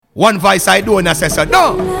One voice I do and say so.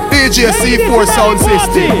 No, DJ C4 sound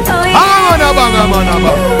system. Bang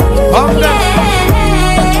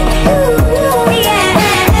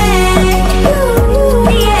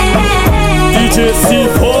DJ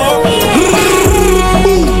C4.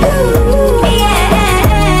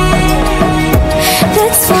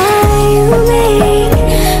 That's why you make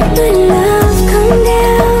the love come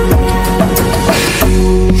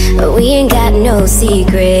down. We ain't got no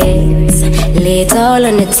secrets. Lay it all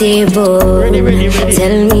on the table. Ready.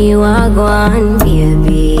 Tell me you are going,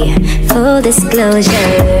 baby. Full disclosure.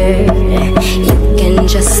 You can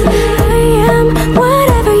just I am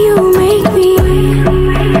whatever you make me.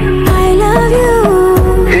 I love you.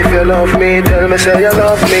 If you love me, tell me say you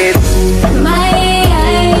love me. My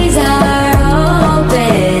eyes are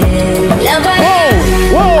open. Love our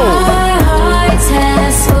hearts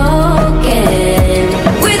have spoken.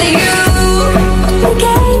 With you, the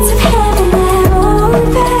gates of heaven are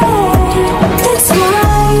open. That's why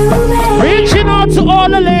you make. Reaching out to all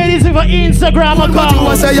the ladies with an Instagram account.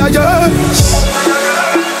 I say yeah, girl.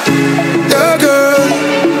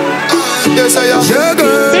 Yes, I am. Yeah,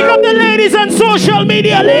 girl. Pick up the ladies on social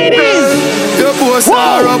media, ladies. Your posts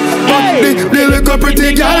are up, but the little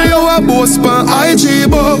pretty girl you a boss on IG,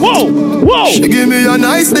 but Whoa. she give me a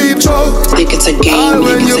nice deep choke. Think it's a game. All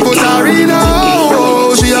when you put her in a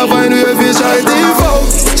oh, she a find way fi try default.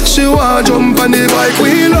 She want jump on the bike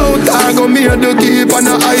wheel out. I go me to keep on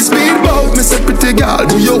a high speed boat. Me say pretty girl,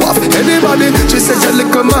 do you have anybody? She said you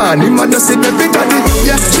little man, him a just say baby daddy.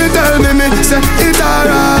 Yeah, she tell me say it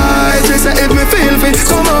alright. She say if me feel fit,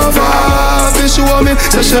 come over. She show me,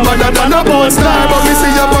 say she better than a porn star, but me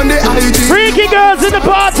see you on the IG. Freaky girls in the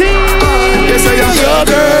party. Yes I am your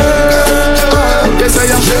girl. Yes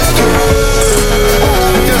I am your girl.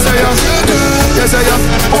 Yes I am. Yes I am.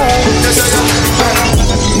 Yes I am.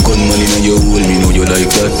 Gunman in your hole, me know you like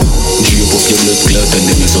that. Drape up your blood clot and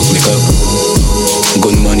then you suck me cock.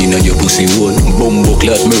 Gunman in your pussy hole, bumbo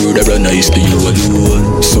clot, murderer nice to you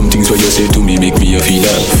alone. Some things what you say to me make me a feel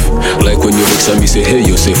laugh. Like when you vex and me say hey,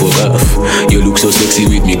 you say fuck off. You look so sexy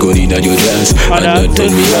with me gun in your dance, and that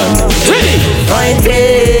turn me on. Right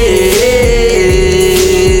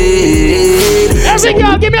Every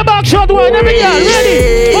girl, give me a back shot one. Every girl,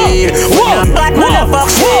 ready? Whoa.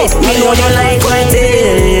 Me know you like white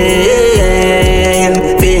feel.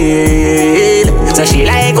 So she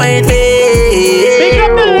like white feel. Pick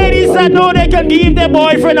up the ladies that know they can give their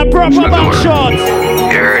boyfriend a proper back shot.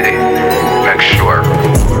 You ready? Make sure.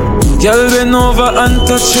 Girl, bend over and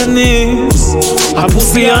touch your knees. A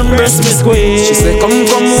pussy and breast me squeeze. She say, come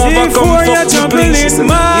over, come fuck me, please.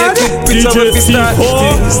 Yeah, keep it up if you start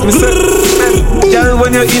this. Me say, girl,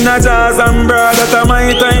 when you're in a jazz and bra, that a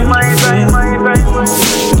my time.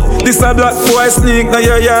 This a black boy sneak now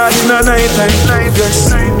your yard in a night time. Yes.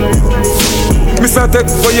 Me say take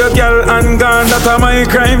for your girl and gone, that a my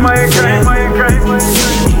crime.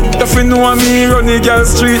 If you know me, run the girl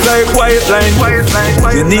street like white line.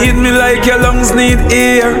 You need me like your lungs need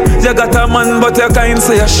air. You got a man but you can't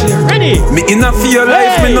say a share. Ready? Me in a fear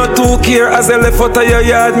life, me not too care. As I left out of your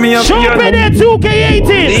yard, me a fear. Show me that 2K18.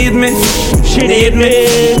 Need me, she need me.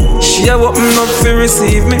 She a open up to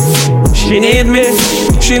receive me. She need me,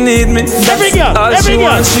 she need me. Every girl, all every she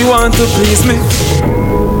girl. she want to please me.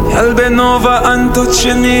 I'll bend over and touch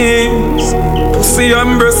your knees. Pussy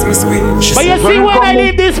and breast me sweet. But you see, when I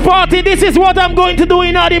leave this party, this is what I'm going to do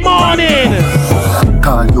in the morning.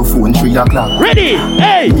 Call your phone 3 o'clock. Ready?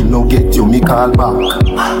 Hey! Me no get you, me call back.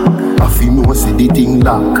 I feel no say the thing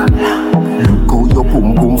lock. Look how your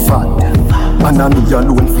pum pum fat. And I me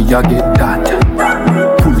alone for you get that.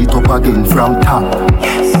 Pull it up again from top.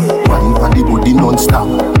 Wine for the body non-stop.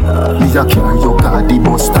 Me a carry your car the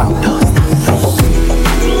bus stop.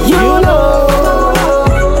 You know,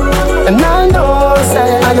 and I know,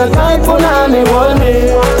 say, I got tight for nanny, hold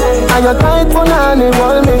me. I got tight for nanny,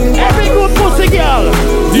 hold me. Every good pussy girl.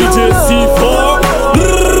 DJ C4.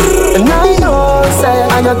 And I know, say,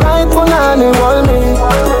 I got tight for nanny, hold me.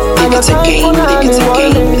 I got tight for nanny,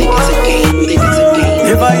 hold me.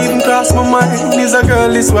 Never even cross my mind. Is a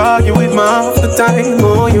girl this argue with me half the time.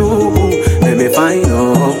 Oh, you, let me find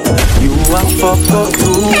out. You are fucked up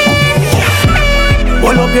too.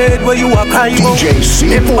 All of it where you are crying up.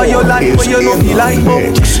 Remember your life where you know the life up.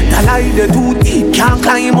 The lie they too deep can't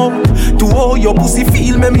climb up. To all your pussy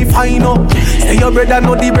feel make me find up. Say your brother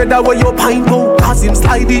know the brother where you pint up. Cause him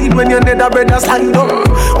slide in when your nether brother slide up.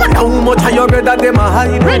 Wonder how much of your brother them a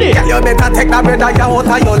hide. Ready? Girl you better take that brother you out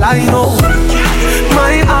of your line up.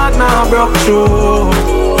 My heart now broke through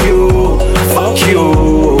you. Fuck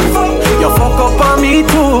you. You fuck up on me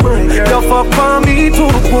too. You fuck on me too.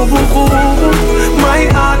 My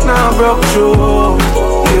heart broke through.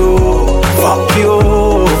 You, fuck you.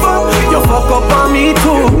 You fuck up on me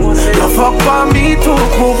too. You fuck on me too.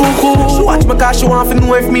 She watch me cause she want to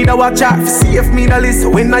know if me da watch her. See if me da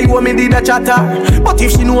listen when I want me did a chatter. But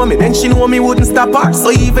if she know me, then she know me wouldn't stop her. So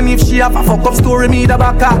even if she have a fuck up story, me da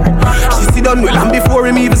back her. She see done well and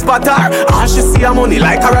before me even spot her. All she see her money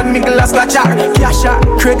like her and me glass scratch her. Cash her,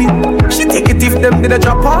 credit. She take it if them did a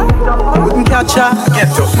drop her. Wouldn't catch her. Get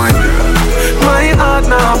up my girl. My heart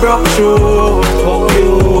now broke through. Fuck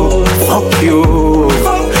you, fuck you.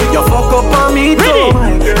 You fuck up on me too.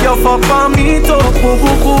 You fuck on me too.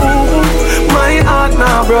 My heart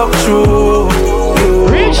now broke through.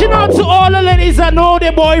 Reaching out to all the ladies that know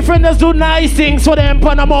their boyfriend does do nice things for them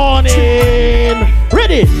in the morning.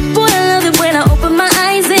 Ready? Boy, I love it when I open my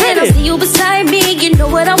eyes and I see you beside me. You know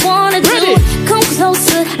what I wanna do. Come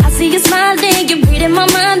closer, I see you smiling. You're reading my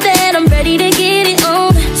mind that I'm ready to get it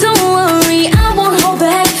on. Don't worry, I won't hold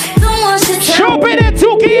back. Don't want to tell me. Show it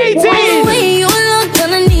 2K18.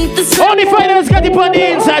 Only finals got it on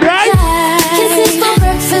the inside, right? Kisses for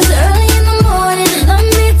breakfast early in the morning. Love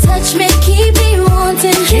me, touch me, keep me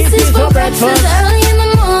wanting. Kisses for breakfast early in the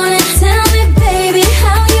morning. Tell me, baby,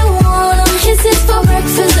 how you want them. Kisses for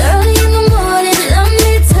breakfast early in the morning. Love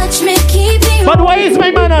me, touch me, keep me wanting. But why is my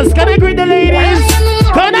manners? Can I greet the ladies?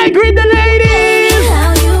 Can I greet the ladies?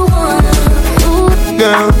 How you want them.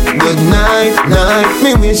 Girl, good night, night.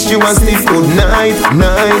 Me wish you a sleep good night,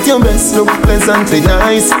 night. Your best look pleasantly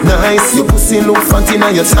nice, nice. Your pussy look fat in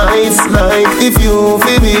your tights. Like if you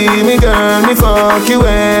feel me, girl, me fuck you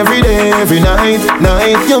every day, every night,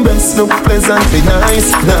 night. Your best look pleasantly nice,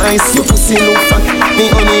 nice. Your pussy look fat, me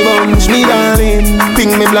honey bunch, me darling.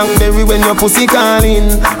 Ping me blackberry when your pussy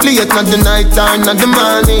calling. Late not the night time, not the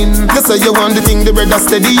morning. You say you want the thing, the bread are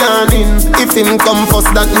steady yarning. If him come first,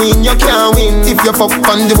 that mean you can't win. If you fuck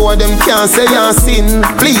on the boy, them can't say you're sin.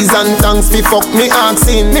 Please and thanks fi fuck me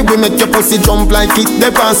asking. Me we make your pussy jump like it the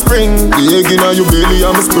past spring. The egg inna your belly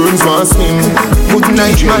and my sperms want swim. Good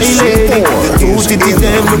night my lady. The two titties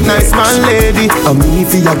them look nice my lady. And me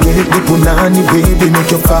fi ya get the punani baby. Make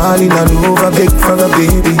you fall in love a beg for a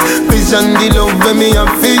baby. Vision the love when me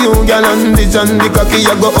have for you gal. And vision the cocky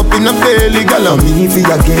ya go up in a belly gal. And me fi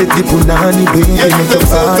ya get the punani baby. Make you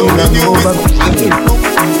fall in love a baby.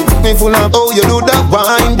 Me full of how you do that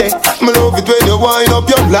wine, yeah. Me love it when you wind up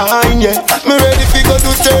your line, yeah. Me ready to go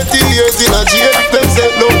to 30 years in a jail. Them say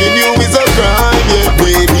loving you is a crime, yeah.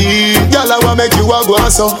 Baby, y'all I wanna make you a go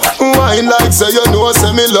so. Wine like say you know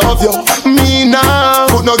say me love you. Me now,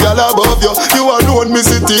 put no gal above you. You alone me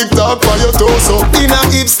see TikTok for your torso. In a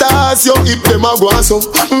hip stars, you hip them a go so.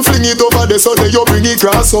 Fling it over the sun, you bring it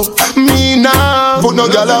cross so. Me now, put no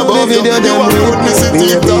gal above you. You alone me see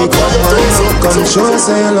TikTok for your torso. Come show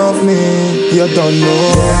say you love me, you don't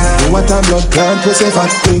know what a blood clot pussy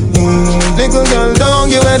fat thing. Little girl,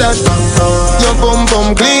 don't give me that. Your pum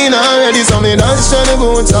pum clean already, so me dance on the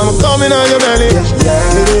boots. I'm coming on your belly.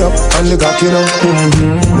 Give it up and the cocky now.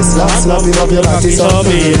 Me slap it up your body, so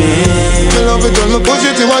baby. Me love it when me push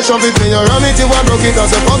it, you want shove it, when you ram it, you want broke it,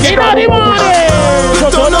 as a pocket.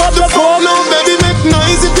 Turn up the phone now, baby, make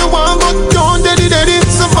noise if you want, but don't daddy.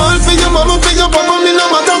 So fall for your mama, for your papa, me no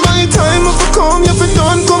matter my time. If you come, if you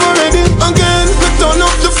don't come already. Again, me turn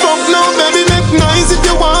up the funk now, baby, make noise if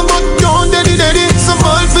you want, but don't daddy. So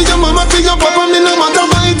fall for your mama, for your papa, me no matter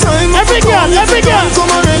my time. Every girl,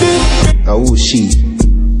 come already. Oh she,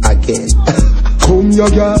 again. Come your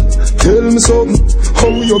girl, tell me something, how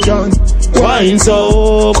you can wine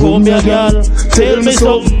so. Come your girl, tell me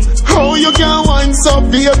something, how you can wine so,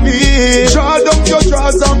 baby. Draw down your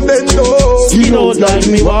drawers and bend low. Skin out like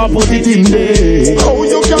me, want put it in there. How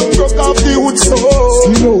you can broke off the wood so.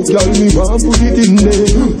 Skin out like me, want put it in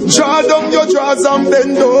there. Draw down your drawers and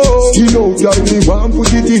bend low. Skin out like me, want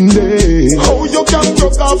put it in there. How you can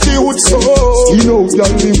broke off the wood so. Skin out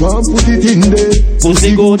like me, want put it in there.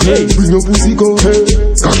 Pussy go hey, bring your pussy go hey.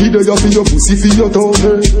 Cocky there you feel your pussy feel your tongue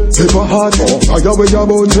hey. Pepper hot, fire where you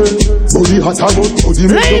burn hey. Body hot about body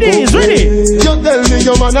make you ladies, ready? You tell me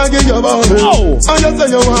your man a give you ball hey. And you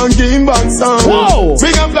say you want give him back some.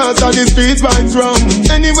 Bring a blast on the streets right from.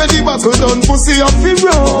 Anyway the buckle done pussy up fi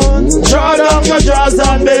run. Draw down your drawers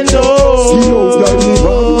and bend over. See how girl me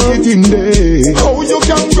want put it in there. How you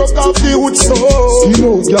can broke off the wood so. See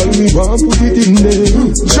how girl me want put it in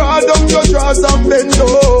there. Draw down your drawers and bend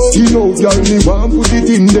over. See how girl me want put it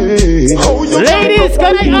in there. How you ladies,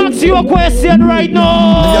 can I ask you a question right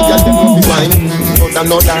now? You got them to wine, but better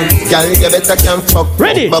know that. Girl, you better can fuck.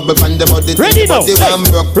 Ready? Bubble from the body. Ready now.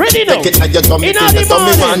 Ready now. Take it like your tummy.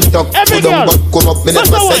 Every girl. Come up, me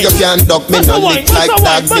never say you can't duck. Me no lick like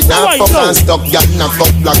dogs. Me not fuck and stuck. Girl, not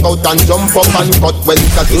fuck black out and jump up and cut. When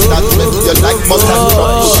cocky start with you like must and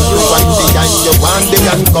truck. You want the hand, you want the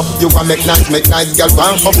handcuff. You want make nice girl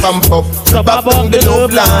want up and pop. So back on the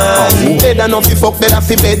love line. Better not fi fuck, better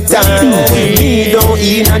fi bedtime. Me don't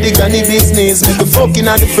eat at the granny business. Me be fucking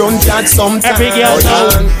at the front yard sometime. Every girl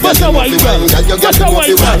know. That's a white girl. That's a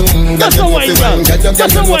white girl. That's a white girl.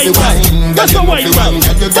 That's a white girl. That's a white girl.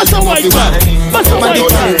 That's a white girl. That's a white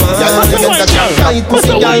girl. That's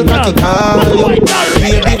a white girl. That's a white girl.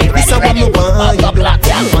 Baby, this a what me want.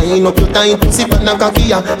 Wind up your tight pussy pan a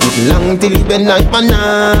cocky. Long till it bend like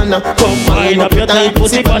banana. Come wind up your tight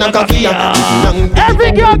pussy pan a cocky.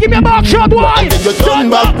 Every girl give me a back shot, why? You turn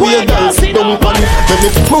back way, girl, sit down on it. Let me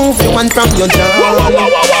move you one from your jaw.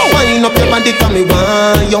 Wind up your body, come me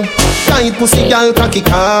want you. Tight pussy, girl, cocky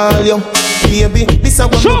call you. Baby, this a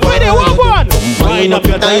what me want. Wind up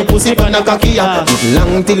your tight pussy pan a cocky.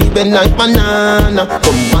 Long till it bend like banana.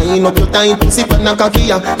 Come wind up your tight pussy pan a cocky.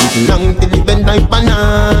 Long till it bend like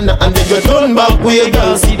banana. And then you turn back way,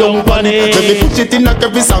 girl, sit down on it. Let me push it in like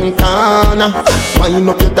every song corner. Wind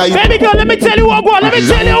up your tight. Baby girl, let me tell you what go on. Let me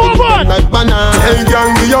tell you what go on. Like banana. Hey,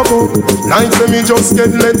 gang, me a go. Like say me just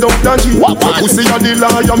get let up the G. Pussy a the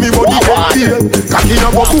liar, me body get paid. Cocky a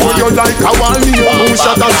go cool you like a wall meal. Who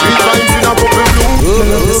shot a sweet vibes in a couple blue.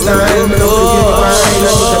 This time, me love you right.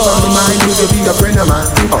 Let me step on my mind, you be a friend of mine.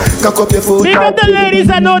 Cock up your foot. Big up the ladies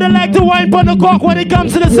that know they like to wine on the cock when it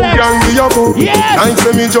comes to the sex. Gang, me a go. Yes. Like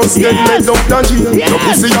say me just get let up the G. Your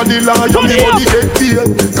pussy a the liar, me body get paid.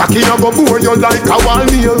 Cocky a go cool you like a wall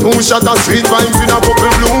meal. Who shot a sweet vibes in a couple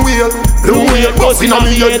blue wheel. Blue wheel pussy na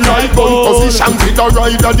me head like gun. Position fit a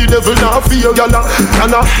ride the devil na feel. Yana,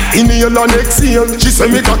 inhale and exhale. She say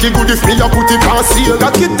me cocky good if me a put it on seal.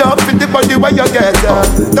 Cock it up with the body where you get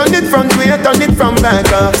turn it from way, turn it from back.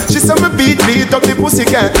 She say me beat up the pussy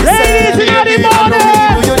cat. Ladies in the morning.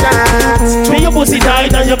 Show your pussy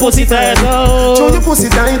tight and your pussy tight. Show your pussy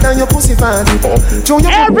tight and your pussy fat.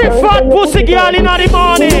 Every fat pussy girl in the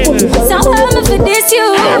morning. Somehow for this you.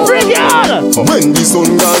 Every girl. When the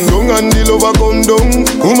sun gone down and the lover come down,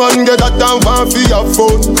 woman get that time for your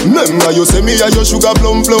phone. Remember you say me a your sugar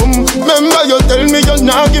plum plum. Remember you tell me you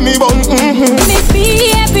nah give me bun. Me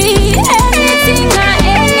be happy, anything or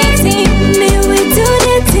anything. Me we do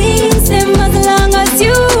the things them as long as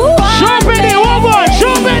you want. Show me the woman,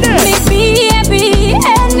 show me the. Me be happy,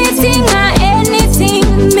 anything or anything.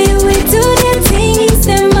 Me we do the things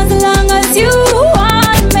them as long as you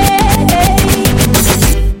want me.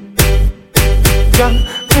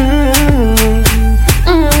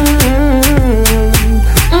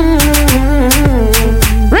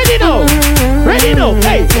 Ready now,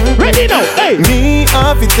 hey, ready now, hey. Me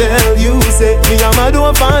have to tell you, say me a mad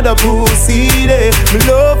don't find a pussy day. Me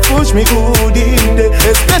love push me good in day,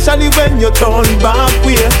 especially when you turn back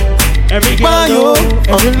way. Every girl Why know,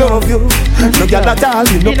 I love you. No girl at all,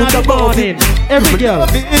 you no in put the above morning. it. Every girl,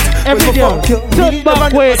 every girl, turn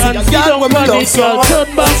back way and sit down on it, girl.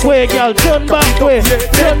 Turn back way, girl. Turn back way,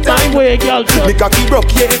 turn back way, girl. Me cocky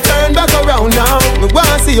broke, yeah. Turn back around now. Me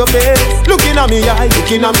wanna see your face, looking at me eye,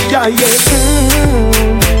 looking at me eye, yeah.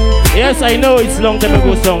 Yes, I know it's long time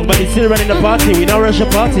ago song, but it's still running the party. We don't rush a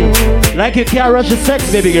party. Like you can't rush a sex,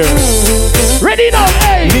 baby girl. Ready now,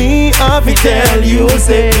 hey! Me have to tell you,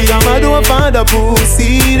 say, I'm a don't find a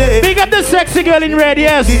pussy day. Big up the sexy girl in red,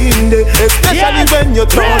 yes. Especially when you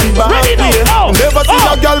turn back. Never seen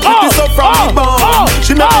a girl put this up from me born.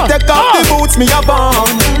 She make me take off the boots me a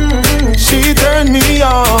born. She turn me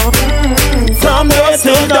on from dusk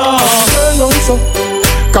till dawn.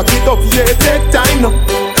 Cock it up, yeah, take time now.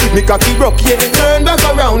 Me cocky broke, yeah, turn back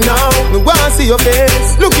around now. Me wanna see your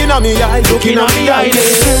face, looking at me eye, looking at me eye.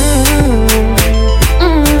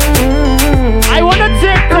 I wanna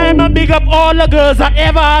take time and big up all the girls that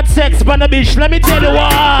ever had sex on the beach. Let me tell you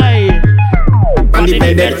why. On the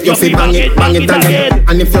bed, you feel bang it again.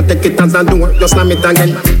 And if you take it as a door, you slam it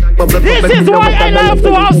again. This is why I love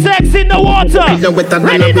to have sex in the water.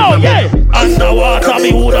 Ready now, yeah. Underwater,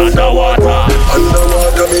 me wood underwater.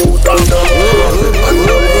 Underwater, me wood underwater.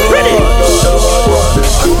 Ready.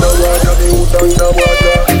 Underwater, me wood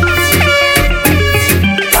underwater.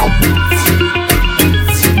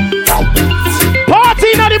 Party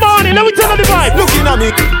in the morning, let me tell you the vibe. Looking at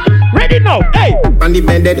me. Ready now, hey. On on the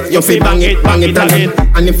bed, you feel bang it again.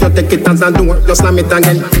 And if you take it as a door, you slam it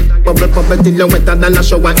again. Bubble till you're wetter than a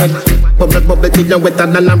shower head. Bubble till you're wetter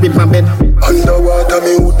than a river bed. Underwater,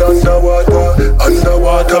 me wood underwater.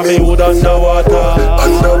 Underwater, me wood underwater.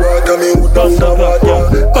 Underwater, me wood underwater.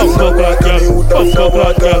 Underwater, me wood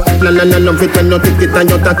underwater. No, love it when you take it and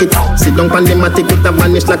you take it. Sit down on the matic, it a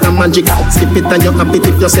vanish like a magic. Skip it and you happy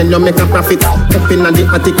if you sell, you make a profit. Up in the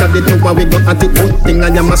attic of the tower, we go at it. Good thing I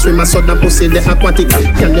am a swimmer, so the pussy the aquatic.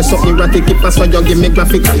 Can you so erratic, if I saw you give me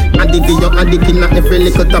graphic. Addict, you addict in every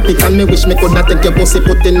little topic. And me wish me coulda take your pussy,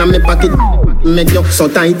 put in a me pocket. Make you so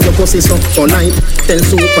tight, your pussy so polite. Tell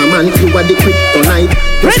Superman you are the kryptonite.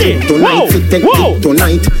 Ready? Tonight, take it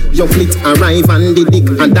tonight. Your fleet arrive and the dick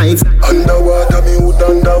and dive. Underwater, me wood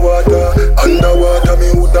underwater. Underwater,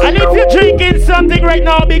 me wood underwater. And if you're drinking something right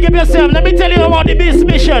now, big up yourself. Let me tell you about the beast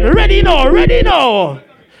mission. Ready now, ready now.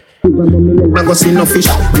 I go see no fish.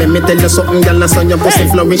 Let me tell you something, girl, so your pussy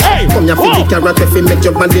flourish. Come here for the carrot if you make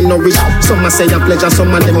your body nourish. Some say a pleasure,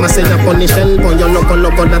 some of them say a punishment. When you loco,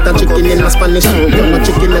 that a chicken in a Spanish. You no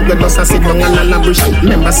chicken leg with us, I sit down and a lavish.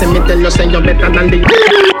 Remember, say me tell you, say you're better than the.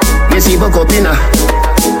 We see Bokopina.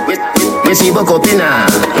 We see Bokopina.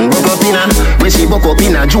 Bokopina. We see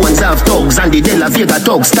Bokopina. Jones have thugs and the De La Vega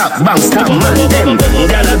thugs. Stop, bang, stop, man, them.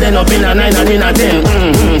 Girl have been up in a 9 and in a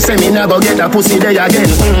 10. Say me now go get a pussy day again.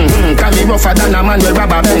 Can me rougher than a man with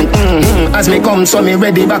rubber band. As me come, so me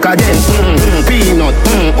ready back again. Peanut,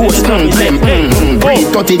 oats, blem. Breed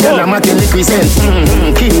 30 girl, I'm at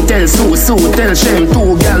 10%. Kim tell Sue tell Shem.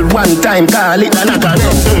 2 girl, 1 time, call it another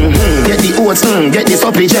them. Get the oats, get the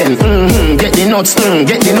supplement. Get the nuts,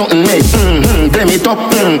 get the nothing made. Blame it up,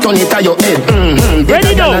 turn it to your head. Get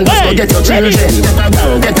a girl and just go get your children.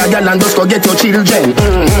 Get a girl and just go get your children.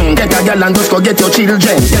 Get a girl and just go get your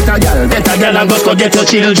children. Get a girl and just go get your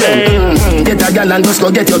children. Get a girl and just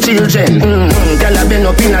go get your children. Girl have been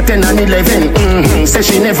up in a 10 and 11. Say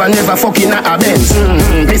she never fucking a Benz.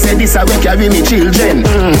 They say this a way carry me children.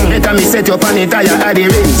 Better me set up on the tire at the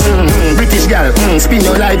rings. British girl, spin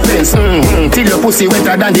your light fence. Till your pussy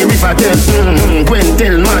wetter than the river Thames. Gwen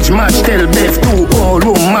tell match tell Beth. 2 old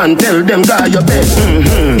woman tell them guy your bed.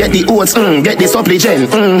 Get the oats, get the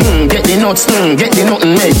supplement. Get the nuts, get the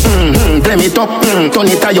nothing made. Blame it up, turn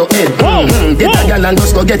it to your head. Get a girl and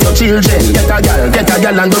just go get your children. Get a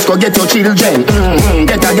girl and just go get your children.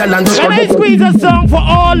 Get a girl and just go get your children. Let me squeeze a song for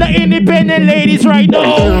all the independent ladies right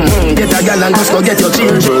now. Get a girl and just go get your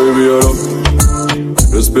children. Baby, alors,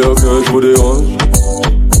 j'espère que je vous dérange.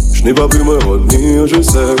 Je n'ai pas pu me retenir, je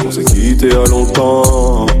sais qu'on s'est quitté à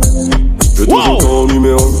longtemps. Je toujours ton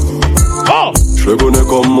numéro, je le connais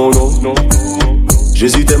comme mon nom.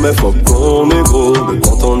 J'hésitais mais fuck qu'on est gros, mais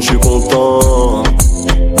content je suis content.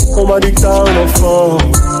 On m'a dit que t'as un enfant,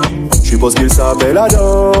 je suppose qu'il s'appelle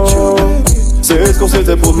Adam. C'est ce qu'on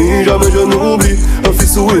s'était promis, jamais je n'oublie. Un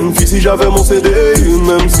fils ou une fille si j'avais mon CD,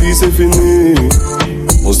 même si c'est fini.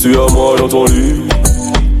 Penses-tu à moi dans ton lit?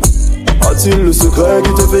 A-t-il le secret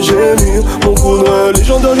qui te fait gémir? Mon coup de main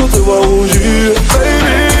légendaire, je te vois rougir.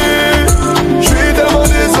 Baby, je suis tellement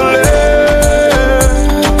désolé.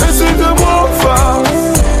 Insulte-moi en face,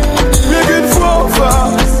 mieux qu'une fois en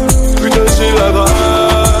face. Putain, j'ai la grâce.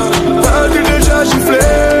 T'as-tu déjà giflé?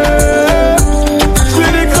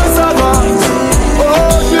 J'fais des crasses à base. Oh,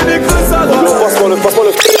 j'fais des crasses à base. Passe-moi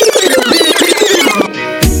le.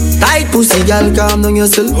 Tight pussy, girl, calm down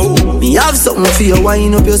yourself. Me have something for you,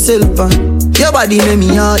 wind up yourself. Your body make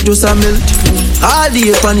me heart just a melt. All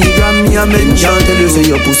day on the gram, me a mention. Tell you say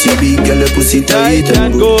your pussy big, girl, your pussy tight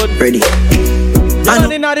and good. Ready?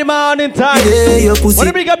 Morning time. Yeah, your pussy.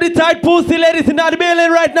 Wanna bring up the tight pussy ladies in the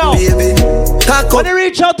building right now? Baby, wanna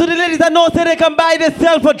reach out to the ladies that know so they can buy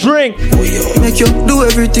themselves a drink. Make you do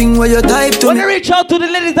everything while you type to wanna reach out to the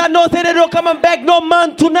ladies that know so they don't come and beg no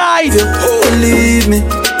man tonight. Believe me.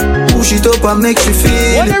 Push it up and make you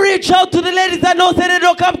feel. Wanna reach out to the ladies that know say they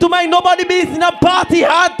don't come to mind. Nobody be in a party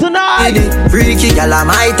hard tonight. Freaky girl, I'm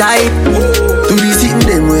my type. To be sitting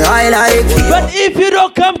them where I like. But if you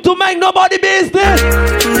don't come to mind, nobody business.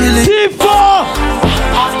 Really? C4.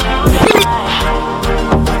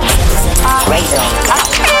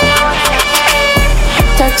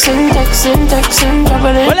 Texting,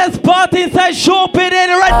 juggling. Well, let's party inside show pit in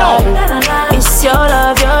right now. It's your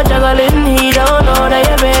love, you're juggling. He don't know that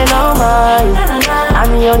you've been on mine.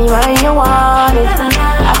 I'm the only one you want it.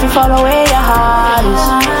 I can follow where your heart is.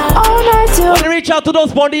 All night till. Wanna reach out to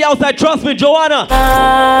those Bondi outside, trust me, Joanna.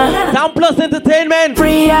 Down plus Plus Entertainment.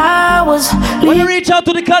 3 hours. Wanna reach out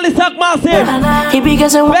to the Calisac Massive. He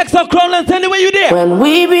because Vex of Crownlands anywhere you there. When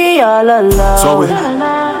we be all alone. So we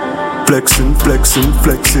flexing,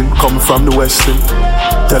 coming from the western.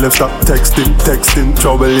 Tell him stop texting,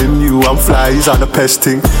 troubling you. I'm flies on the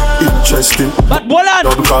pesting, interesting. But Bolan,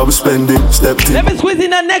 know the car was spending, stepped in. Let me squeeze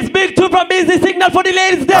in the next big two from Busy Signal for the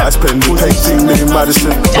ladies there. I spend the painting in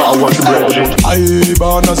Madison, but I want the bread. I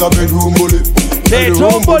born as a bedroom bully.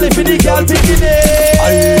 Bedroom bully for the girl picking it.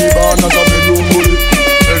 I born as a bedroom bully.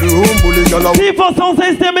 Bedroom bully, girl. C4 sound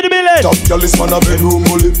system in the village. Top girl is man a bedroom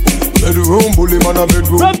bully. Bedroom bully, man a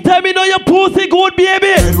bedroom. From time you know your pussy good,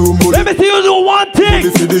 baby. Bedroom bully. Let me see you do one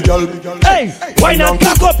thing. Hey, wine and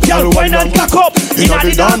cock up, girl, wine and cock up. Inna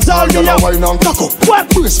the dance hall, girl, wine and cock up. What?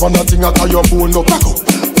 Brace for nothing at your bone no crack up.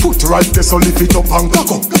 Foot right there, so lift it up and cock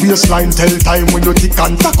up. Waistline tell time when you tick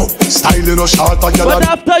and tack up. Style no short, girl. But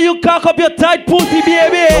after you cock up your tight pussy,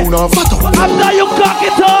 baby. After you cock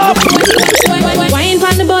it up. Wine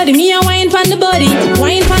pan the body, me a wine pan the body.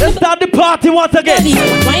 Wine pan Let's start the party once again.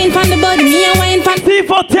 Wine pan the body, me a wine pan.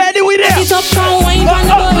 C4 Teddy with it. It up from wine pan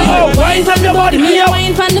the body. Wine pan the body, me a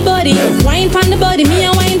wine pan the body. Wine pan the body, me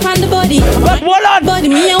a wine pan the body. But hold on, body,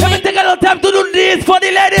 me a let me take a little time to do this for the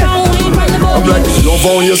ladies. I'm like, love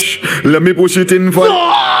on you, let me push it in for you.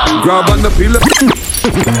 Grab on the pillow.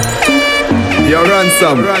 Yo,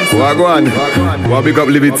 Ransom, Wagwan. Well, big up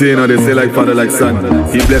Liberty, you know, they say like father, like son.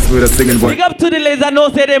 He blessed me with a singing voice. Big up to the ladies, I know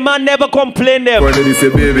say the man never complain them. When he say,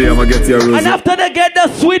 baby, I'ma get your rose. And after they get the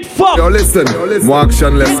sweet fuck. Yo, listen, more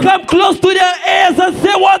action, less. Come close to their ears and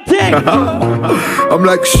say one thing. I'm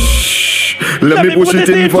like, shh, let me push it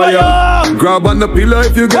in for you. Grab on the pillow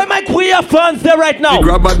if you get. Where my queer fans there right now?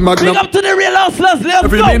 Grab at Magnum. Big up to the real hustlers, let's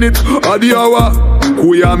every go. Minute of the hour.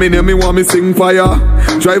 Kuya me name me want me sing fire.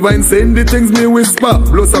 Drive and send the things me whisper.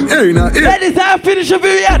 Blow some air in her ear. Ladies, I finish the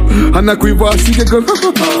video yet. And a quiver she can go.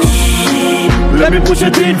 Let me push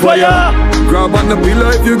it in for ya. Grab on the pillow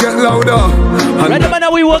if you get louder. Right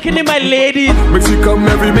now we working in my ladies. Make she come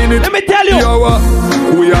every minute. Let me tell you.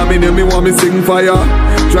 Kuya me name me want me sing fire.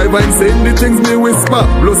 Drive and send the things me whisper.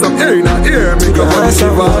 Blow some air in her ear. Make her body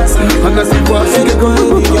shiver. And a quiver she can go.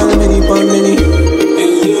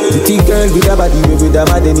 Pretty girl with a body, with a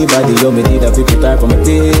mad anybody. You me need a people type on my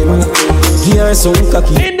team. Here some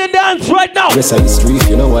cocky in the dance right now. Yes, I street,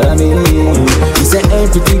 you know what I mean. He said, hey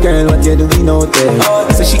pretty girl, what you doing out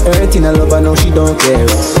there? Say she hurting a lover, now she don't care.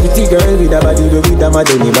 Pretty girl with a body, with a mad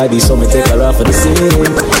anybody. So me take her off for the scene.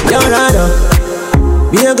 Yo, Rada,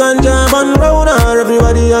 be a ganja man round her.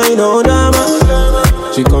 Everybody I know drama.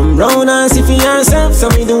 She come round and see for herself. So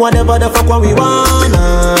we do whatever the fuck what we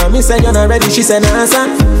wanna. Me say you're not ready, she said nah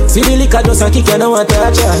son. See the liquor just a kick you know what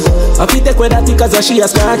touch her. I fit take with that cause she a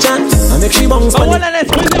scratch her. I make she bounce for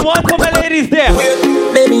the one for my ladies there.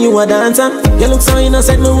 Baby you a dancer. You look so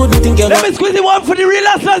innocent, me wouldn't think you. Let me squeeze the one for the real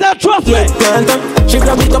hustlers that trust me. She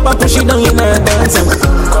grab it up and push it down in her dancer.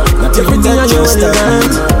 Not everything you only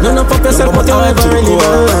want. None of up yourself but you ever really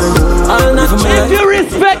want. All not if you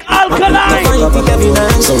respect Alkaline.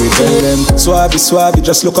 So we tell them, swabby,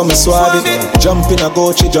 just look on me swabby. Jump in a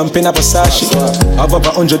Gucci, jump in a Versace. Have over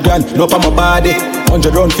 100 grand, no for my body.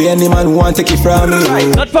 100 round for any man who want to take it from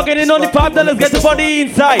me. Not forgetting on the $5, get the body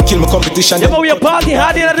inside. Kill my competition. Yeah, but we a party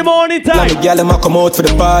hard in the morning time. Let me girl them come out for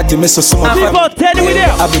the party, miss so much. People tell you we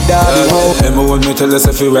there. I be daddy. Remember when me tell us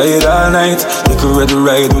if you ride all night, you could ready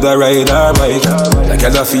ride with a ride or bike. Like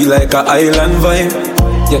I feel like a island vibe.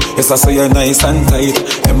 Yeah, yes I say you're nice and tight.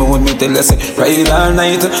 Remember when me tell us ride all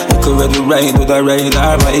night, you could ready ride with a ride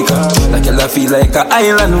or bike. Like I feel like a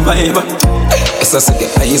island vibe. Yes I say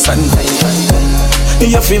you're nice and tight.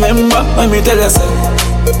 You remember when me tell us,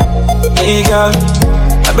 hey girl,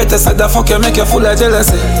 I better say the fuck you make you full of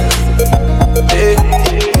jealousy. Hey,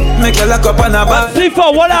 make you lock up on a back. See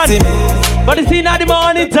for what I see. But it's in the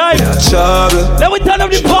morning time. Let me turn up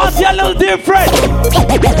the party a little different.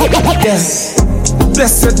 Yes.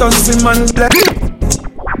 Blessed dancing man, bless.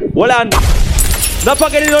 Hold on. Not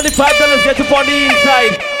forgetting on the $5, get you on the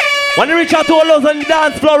inside. Want to reach out to all those on the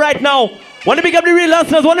dance floor right now. Want to big up the real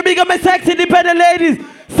hustlers. Want to big up my sexy independent ladies.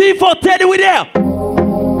 C4 Teddy, we there.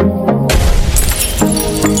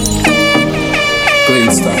 Clean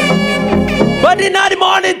stuff. But in the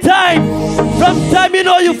morning time, from time you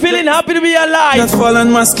know you feeling happy to be alive. That fall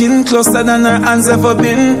on my skin closer than her hands ever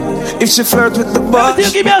been. If she flirt with the boss,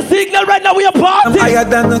 you give me a signal right now, we are party. I'm higher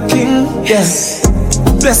than a king, yes.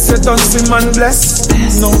 Blessed dancing man, bless.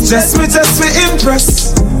 No, bless me just to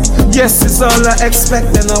impress. Yes, it's all I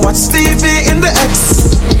expect. And I watch Stevie in the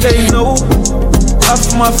X. They know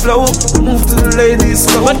off my flow, move to the ladies.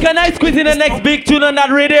 But can I squeeze in the next big tune on that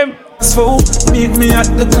rhythm? Fool, meet me at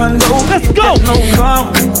the condo. Let's go. No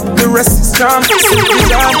calm, the rest is calm. This is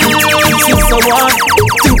the one.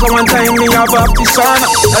 Think of one time me have a Tishana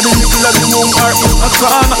at the middle of the room or in a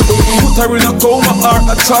corner. Put her in a coma or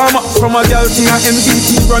a trauma. From a girl thing a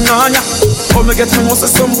MVP run on ya. How me get me most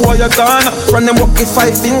of some boy a Ghana. Run them up with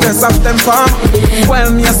 5 fingers off them palm.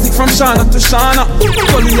 While me a stick from Shana to Shana.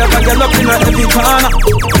 Gully have a girl up in a every corner.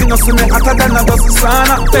 You know see me hotter than a dozen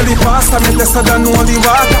sauna. Tell the pastor me lesser than holy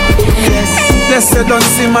water. Yes, blessed don't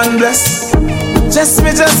see man bless. Just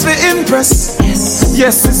for impress.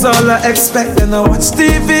 Yes, it's all I expect. And I watch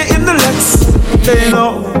TV in the Lex. They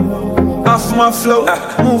know, off my flow.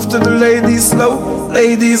 Move to the ladies slow.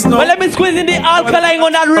 Ladies know. Well, let me squeeze in the alkaline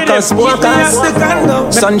on that rhythm.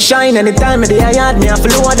 Sunshine anytime of the yard, me a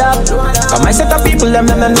float up. Cause my set of people, them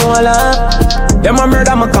never know love. Them a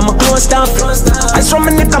murder, me come a close stuff. I strum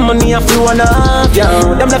me neck and money a flow up. Yeah,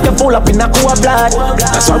 them left you full up in a cool blood.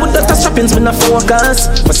 That's why with the strappings we no focus.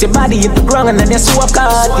 But your body hit the ground and then you swap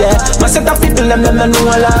card. Yeah, my set of people, them never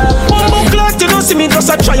know love. Bumbo clock, you don't see me just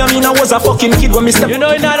a try. I mean I was a fucking kid when me step. You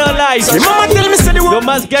know it's not on life. My mama tell me say the you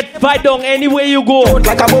must get fight down anywhere you go.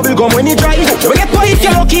 Like a bubble gum when you dry. You get quiet, you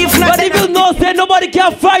lucky if not. But if you know say nobody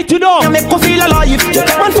can fight you down. You make you feel alive. You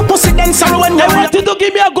take one for pussy then sorrow when I want you to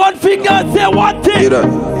give me a gun finger and say what thing.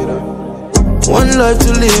 One life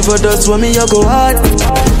to live, but that's why me I go hard.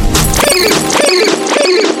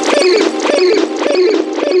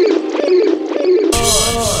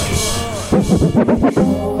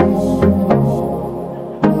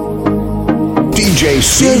 DJ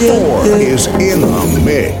C4 is in the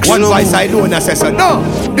mix. One voice I do and I say so. No,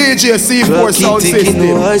 DJ C4 sound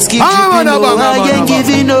system. I'm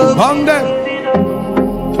giving up. Hang them.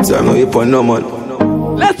 So I'm not here for no man.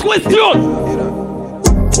 Let's question.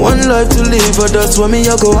 One life to live, but that's why me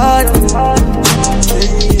I go hard.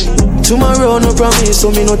 Tomorrow no promise, so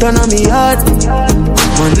me no turn on me hard.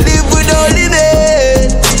 Man live without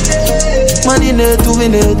limit. Man in it to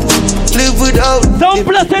win it. Live without. Sound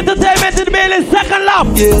Plus Entertainment in the building, second lap.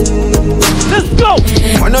 Yeah. Let's go.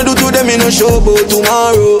 Man I do to them in no show, but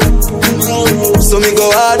tomorrow. So me go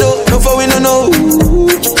hard up, no for we no know.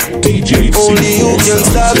 DJ only you can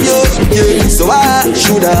stop you, yeah. So why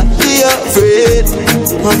should I be afraid?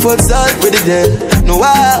 My fuck's out with the dead. No,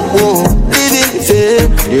 I won't live in fear.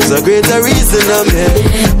 There's a greater reason I'm here.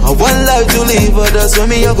 I want life to live, but that's why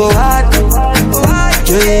me I go hard.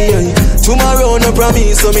 Yeah. Tomorrow no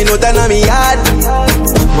promise, so me no turn on me hard.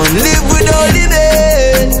 Man live without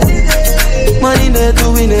limit. Man in it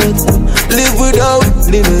to win it. Live without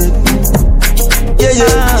limit.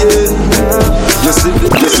 Yeah. You see.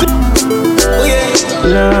 Oh yeah.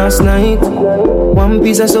 Last night, one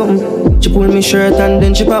piece of something. She pulled me shirt and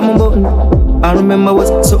then she popped my button. I remember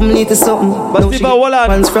was something little something. But see my wallet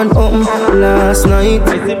pants front open. Last night,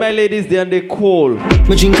 I see my ladies there and they cool.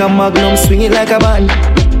 Me drink a Magnum, swing it like a band.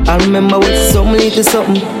 I remember was something little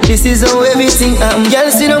something. This is how everything happened. Girl,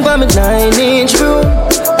 sit down for me 9-inch bro.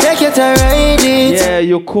 Take your time, ride it. Yeah,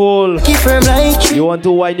 you cool. Keep firm like you want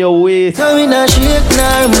to wind your waist. So we not shake,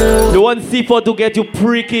 nah move. You want C4 to get you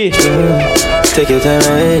pricky. Take your time,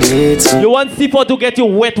 ride it. You want C4 to get you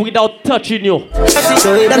wet without touching you.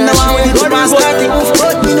 So them the one with the past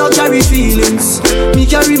but me no carry feelings. Me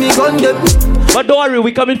carry me gun them. But don't worry,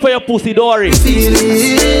 we coming for your pussy, don't worry.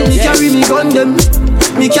 Feelings. Me carry me gun them.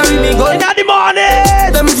 Me carry me gun in the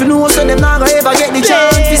morning. Them if you know so them not gonna ever get the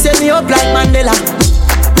chance to set me up like Mandela.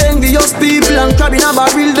 Envious people and crab in a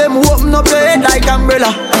barrel. Them open up your head like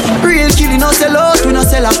umbrella. Real killing no sell out, we no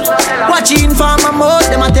sell her. Watching for my mouth,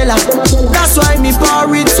 them a tell her. That's why me par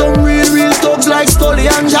with some real thugs like Scully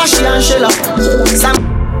and Joshy and Shella.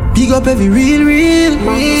 Some big up every real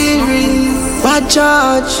bad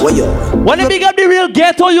charge. Wanna big up the real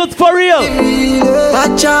ghetto youth for real?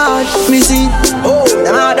 Bad charge. Me see, oh,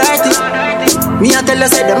 them are dirty. Me a tell you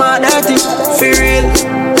say them are dirty. For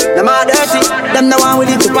real. Them are dirty, them the one with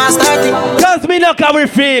it to pass 30. Cause me no carry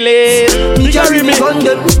feelings. Me carry me gun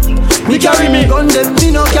them. Me carry me gun them.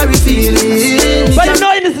 Me no carry feelings. But you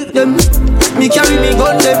know in this them. Me carry me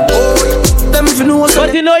gun them. Oh, them if you know so.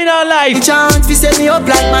 But you know in our life, the chance to set me up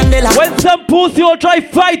like Mandela. When some pussy will try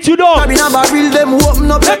fight you down. Crab in a barrel, them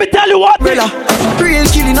open up. Let me tell you what. Real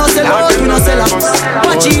killing no sell out, we no sell her.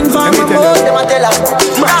 Watching for my mouth, them a tell her.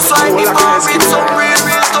 That's why me par with some real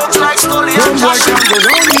thugs like Scully and Joshy.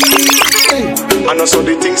 And also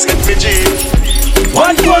the things get fidgy.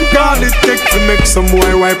 One phone call it take to make some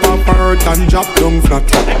boy wipe up her hurt and drop down flat.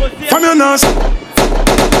 From your nose.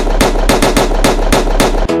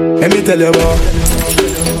 Let me tell you about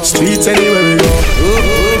streets anywhere we go.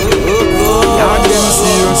 Not them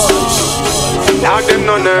serious. Dog them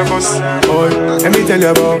no nervous. Boy, let me tell you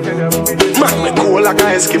about. Man, me cool like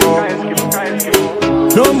a Eskimo.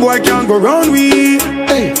 No boy can go round we.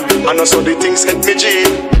 Hey, I know so the things hit me G.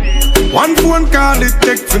 One phone call it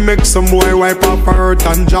take to make some boy wipe up her hurt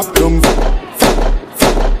and drop down.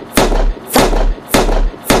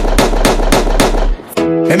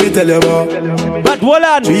 Let me tell you about. But hold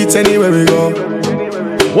on. Streets anywhere we go.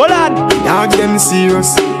 Hold on. Dog them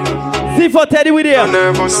serious. See for Teddy with you.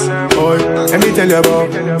 Nervous. Boy, let me tell you about.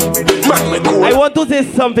 Man, me cool. I want to say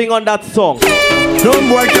something on that song. No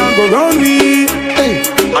boy can go round me. Hey,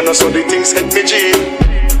 I know so the things hit me G.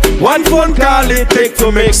 One phone call it take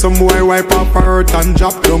to make some boy wipe up her hurt and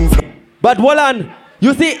drop down. But hold on.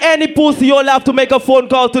 You see any pussy you'll have to make a phone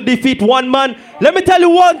call to defeat one man. Let me tell you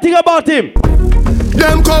one thing about him.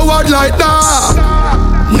 Them coward like that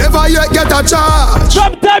never yet get a charge.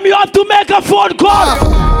 Sometimes you have to make a phone call.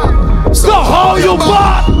 So how you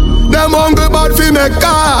bad? Them hungry bad fi make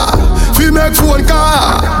car, fi make phone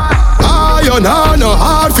call. You know no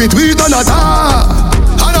hard fit we done a tar.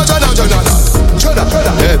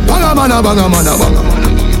 Hey, banga mana banga mana banga.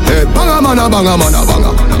 Hey, banga mana banga mana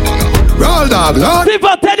banga. Roll dog, Lord.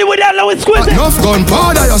 People tell you with that low squeeze. Enough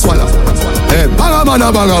gunpowder you swallow. Hey, banga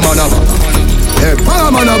mana banga mana banga. Hey, banga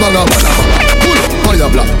mana banga mana banga. Pull up fire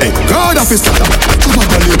black. Hey, God of his starter. Come on,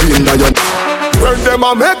 live in the young. When them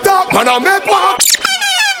a make that, man a make walk.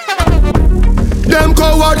 Them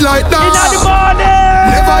coward like that. In the morning.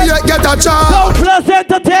 Never yet get a chance. No plus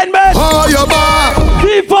entertainment. Oh, your bar.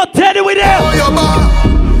 People tell you with them. Oh, your bar.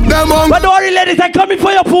 Them hungry. But don't worry, ladies, I'm coming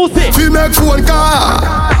for your pussy. Fi make phone call.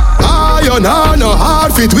 You know no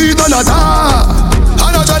hard fit we done a tar.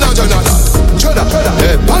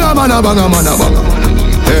 Hey, banga mana banga mana banga.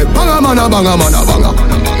 Hey, banga mana banga mana banga.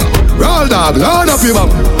 Roll dog, load up your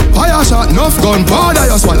bang. Fire shot, enough gunpowder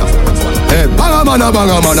you swallow. Hey, banga mana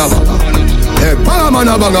banga mana banga. Hey, banga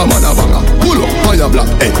mana banga mana banga. Pull up fire black.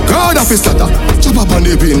 Hey, God of his starter. Chop up on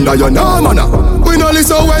the window, you know mana. We no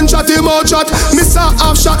listen when chat him out chat. Miss a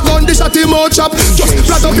half shotgun, the shot him out chop. Just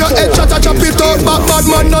flat up your head, chat chop it out. Bad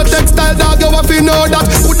man, no textile dog, you have to know that.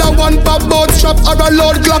 Put a one pop boat shop or a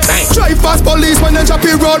load clock. Drive past police when they chop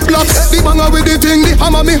a roadblock. The banger with the thing, the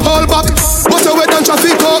hammer me hold back. But you wait and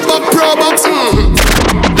traffic out back, pro box.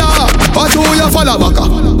 Watch who you follow back.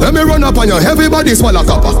 Let me run up on you, everybody swallow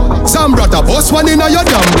copper. Some brother, boss one in your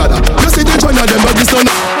damn bladder. You see the joint of them, but this one.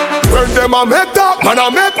 When them a make that, man a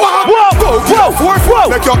make walk. Go,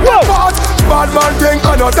 make your part. Bad man thing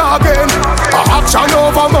and not talking. Action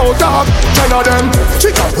over mouth talk. 10 of them.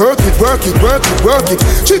 She can work it.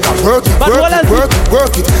 She can work it.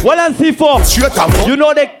 Well and C4. You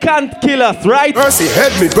know they can't kill us, right? Mercy,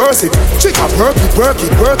 head me, burst it. She can work it.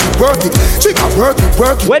 She can work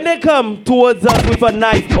it. When they come towards us with a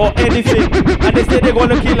knife or anything and they say they're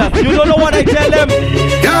gonna kill us, you don't know what I tell them?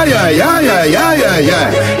 Yeah.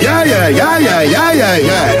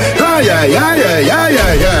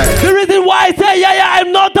 The reason why I say yeah,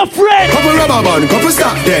 I'm not afraid. Couple rubber band, couple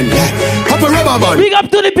stop then. Couple rubber band. Big up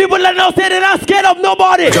to the people that now say they're not scared of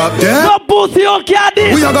nobody. Drop there. No pussy or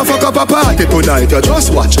caddy. We are gonna fuck up a party tonight, you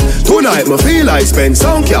just watch. Tonight me feel I spend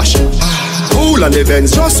some cash. Cool on the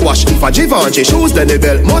Benz, just wash. If a Givenchy shoes, then the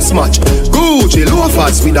belt must match. Gucci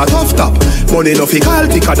loafers with a tough top. Money no fickle,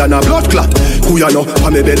 thicker than a blood clot. Who you know,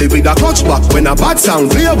 on me belly with a clutch back. When a bad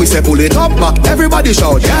sound clear, we say pull it up back. Everybody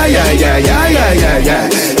shout, yeah.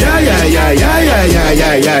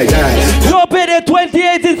 Go pay the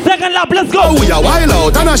 28 in second lap, let's go. We are wild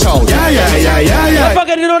out and a shout, yeah. Don't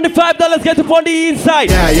forget it on the $5, get up on the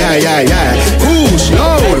inside. Yeah. Push,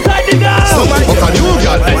 loud. Inside the girl. So what can you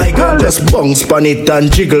get? My girl just bounce pan it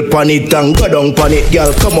and jiggle pan it and go down pan it,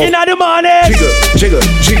 girl. Come on. In the morning. Jiggle.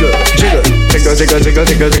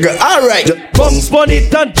 Alright. Bounce pan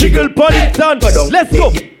it and jiggle pan it and go down. Let's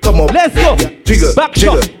go. Come on. Let's go. Jiggle. Back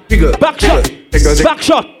shot. Back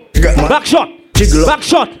shot. Jiggle. Back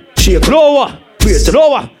shot. Shake. Lower.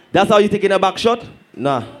 That's how you taking a back shot?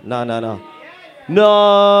 No.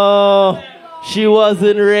 She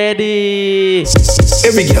wasn't ready.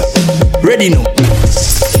 Every girl, ready now.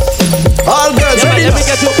 All girls ready now. Let me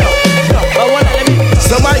get you.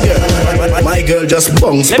 So my girl just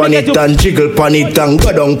bounce pan it and jiggle pan it and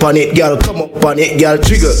go down pan it, girl. Come up pan it, girl.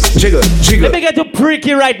 Jiggle. Let me get you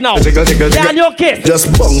pricky right now. Jiggle. Down your kiss.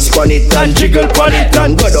 Just bounce pan it and jiggle pan it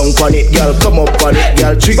and go down pan it, girl. Come up pan it,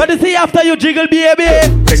 girl. Jiggle. But you see after you jiggle, baby.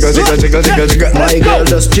 Jiggle. My girl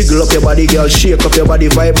just jiggle up your body, girl. Shake up your body,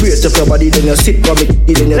 vibrate up your body, then you sit for me.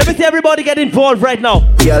 Let me see everybody get involved right now.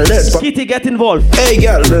 Girl, Kitty, get involved. Hey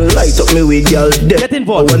girl, then light up me with girl. Get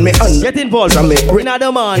involved. When me get involved. In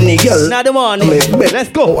the morning. girl. morning. Let's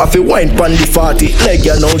go. I feel wine pan the 40 leg,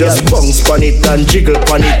 you know, just bounce pan it and jiggle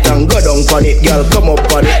pan it and go down pan it, girl. Come up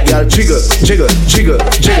pan it, girl. Jiggle, jiggle, jiggle,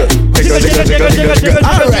 jiggle, jiggle, jiggle, jiggle, jiggle.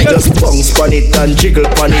 Alright, just bounce pan it and jiggle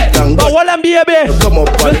pan it and go. But what I'm baby? Come up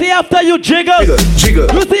pan it. You see after you jiggle, jiggle.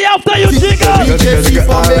 You see after you jiggle. DJ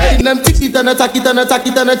for making them tick it and attack it and attack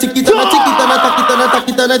it and tick it and tick it and attack it and attack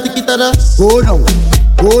it and tick it and go down,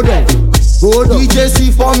 go down. DJ C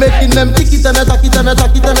for making them tick it and attack it and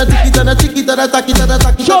attack it and tick it and tick it and attack it and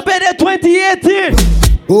attack it. Show better 2018.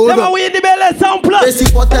 Never win the Bella Sound Plus. DJ C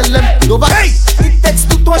for tell them hey, it takes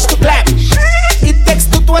two touch to clap. It takes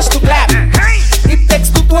two touch to clap. It takes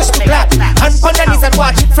two touch to clap. And on the knees and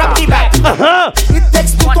watch it from the back. It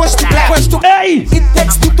takes two touch to clap. Hey, it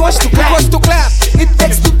takes two touch to clap. It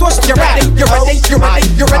takes two touch to clap. You're ready, you're ready,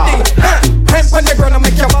 you're ready. Hand on the ground and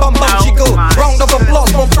make your bum jiggle. Round of applause,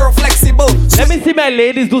 don't feel flexible. Let me see my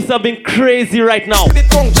ladies do something crazy right now.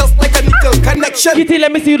 Just like a nickel connection. Kitty,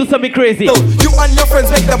 let me see you do something crazy. You and your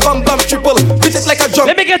friends make the bum triple. Beat it like a drum.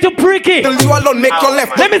 Let me get you freaky. You alone make your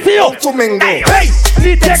left. Let me see you. Hey,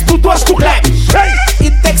 it takes two touch to clap. Hey,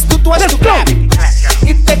 it takes two touch to clap.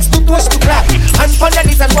 It takes two touch to clap. And on the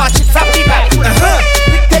knees and watch it from the back.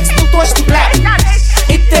 It takes two touch to clap.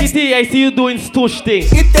 Kitty, I see you doing stoosh thing.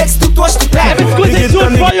 It takes two touch to clap. Let me squeeze it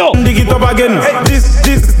for you. Dig it up again.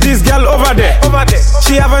 This girl over there.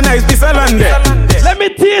 She have a nice piece of land there. Let me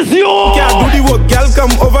tease you. Can't do the work, girl.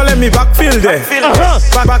 Come over, let me backfill there.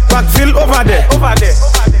 Backfill over there.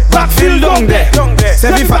 Backfill down there.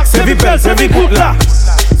 Sevi fax, sevi pel, sevi kutla.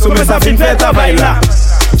 So me sa fin feta baila.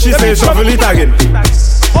 She say shuffle it again.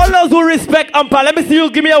 All those who respect Ampa, let me see you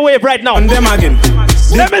give me a wave right now. And them again.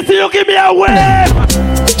 Let me see you give me a wave.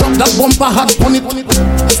 Drop that bumper hard on it.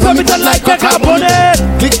 Slam it like a carbonate.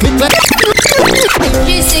 Click, click, click.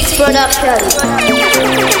 G6 Production.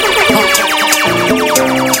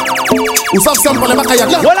 Who's up sample in my kayak?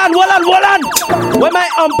 Hold on. Where my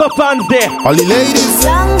Ampa fans there? All the ladies.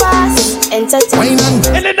 Young Boss Entertainment.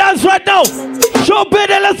 In the dance right now. Show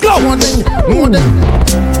better, let's go. More than.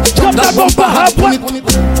 Drop that bumper hard on it.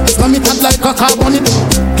 Slam it like a carbonate.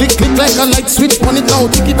 Click, click like a light switch on it now.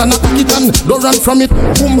 Tick it and attack it and don't run from it.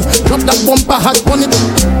 Boom, drop that bumper hard on it.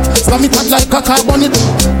 Slam it like a carbonate.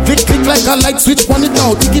 Click, click like a light switch on it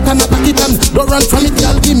now. Tick it and attack it and don't run from it.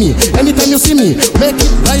 Y'all give me anytime you see me. Make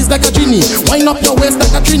it rise like a genie. Wind up your waist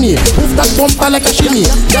like a trini. Move that bumper like a shimmy.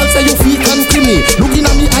 Y'all say you feel and creamy. Looking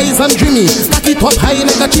at me eyes and dreamy. Stack it up high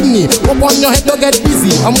like a chimney. Up on your head, don't get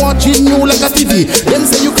busy. I'm watching you like a TV. Them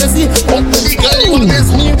say you crazy. But the girl you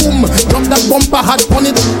against me. Boom, drop that bumper hard on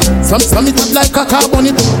it. Slam it up like a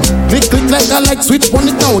carbonate. Click, click like a light switch on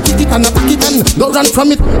it now. Tick it and attack it and don't run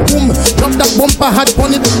from it. Boom, drop that bumper hard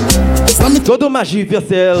on it. Slam it. Go do magie with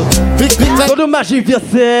yourself. Click, click like. Go do magie with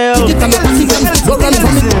yourself. Tick it and attack it and don't run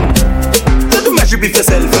from it. Go do magie with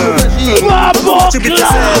yourself. Bravo, Go do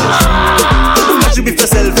magie with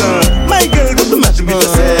yourself. My girl, go do magie with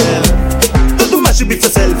yourself. Go do magie with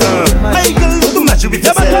yourself. My girl, go do magie with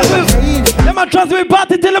yourself. Them a trust me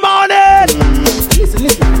party till the morning. Listen.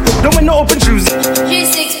 Don't wear no open shoes.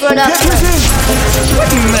 G6 Production.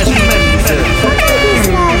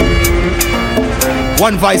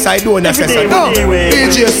 One voice I do necessary. No,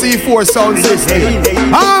 DJ C4 sound system.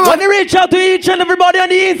 When you reach out to each and everybody on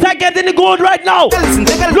the inside, getting the gold right now.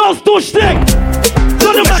 No stoosh thing.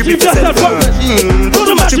 Do the magic with yourself. Do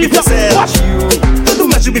the magic with yourself. Do the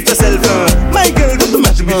magic with yourself. My girl, do the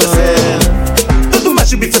magic with yourself. Do the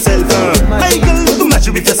magic with yourself. My girl, do the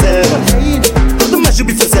magic with yourself. Do the magic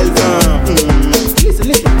with yourself.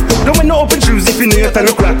 Listen. Don't wear no open shoes if you know your time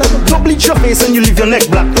crack. Don't bleach your face and you leave your neck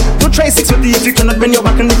black. Don't try 640 if you cannot bend your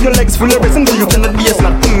back. And if your legs full of rest, then you cannot be a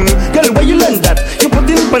slack. Girl, where you learn that? You put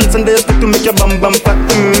in pants and they stick to make your bum fat.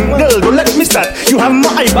 Girl, don't let me start. You have my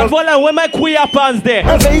eyebrows. But where my queer fans there?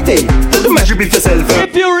 Alrighty, do the magic with yourself.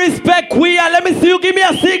 If you respect queer, let me see you give me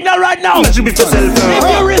a signal right now. Magic with yourself. If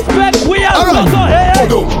you respect queer, so hey.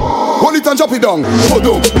 Hold it and drop it down.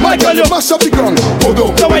 Michael, you mash up the ground.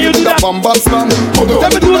 So why you do that? Bam bam slam. Let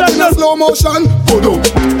me do that in a slow motion. Hold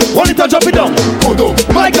it and drop it down.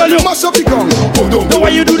 Michael, you mash up the ground. So why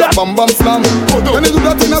you do that? Bam bam slam. Can you do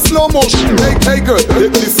that in a slow motion? Hey girl,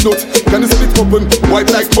 take this note. Can you split open? Wipe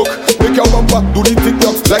like book. Make your bumper. Do the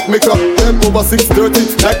TikTok like make up. 10 over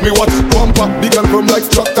 6:30. Like me watch bumper. Big and firm like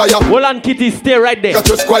truck tire. Hold on, Kitty, stay right there. Got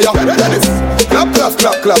your squire. Dennis. Clap, clap,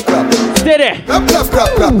 clap, clap, clap. Stay there. Clap, clap, clap,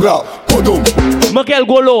 clap, clap. Michael,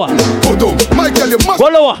 go lower. Michael, you must go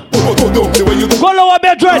lower. Go lower,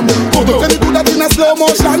 bedroom. Can you do that in a slow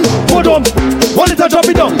motion? Hold it and drop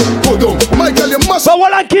it down. Michael, you must. But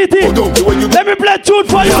hold on, Kitty. Let me play tune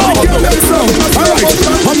for you.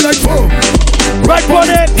 I'm like, Right on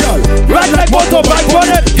it, girl. Right like motorbike on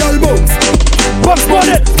it, girl. Box on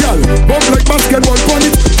it, girl. Bump like basketball on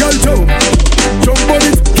it, girl. Jump on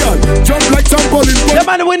it, girl. Jump like trampoline. Yeah,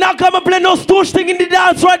 man, we not come and play no stooge thing in the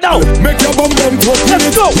dance right now. Make your bum bum talk.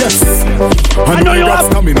 Let's go. Yes. I know you have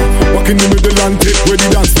stamina. Walking in the middle and take where the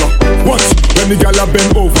dance floor. Watch when the gal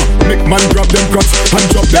bend over. Make man grab them crotch and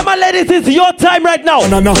drop them. Yeah, my ladies, it's your time right now.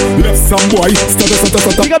 No. Left some boy.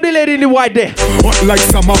 Stutter. Pick up the lady in the white there. Hot like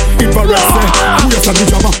summer. If I rest there. Who is a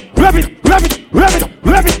drama? Rev it.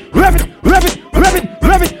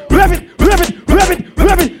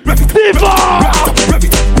 Diva!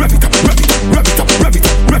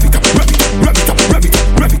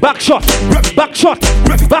 Back shot.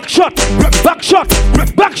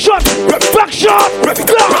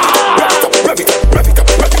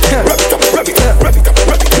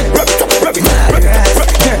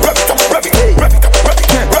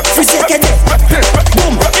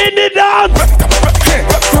 In the dance.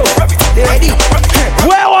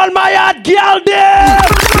 Where all my hot girl there?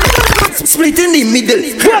 Split in the middle.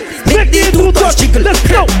 Make the two touch jiggle. Let's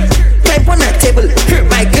go. Climb on a table.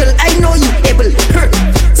 My girl, I know you able.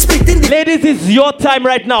 Split in the. Ladies, it's your time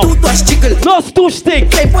right now. Two touch jiggle. No stooge stick.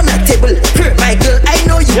 Climb on a table. My girl, I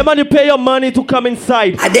know you. Yeah, man, you pay your money to come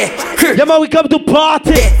inside. Yeah, man, we come to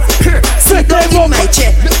party. Sit down in my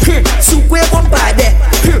chair. Soup where one by there.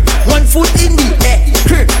 One foot in the air.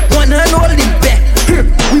 One hand holding back.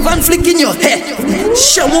 With one flick in your head.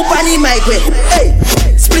 Show up on the mic way. Hey,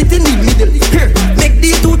 split in the middle. Make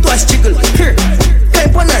the two touch jiggle.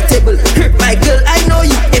 Climb on a table. My girl, I know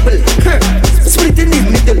you able. Split in the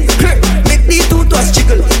middle. Make the two touch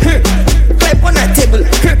jiggle. Climb on a table.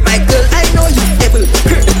 My girl, I know you able.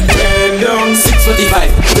 Bend down 6:45.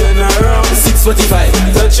 Turn around 6:45.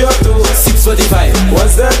 Touch your toe 6:45.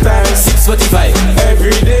 What's the time? 6:45.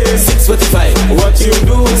 Every day 6:45. What you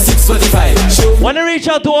do 6:45. Wanna reach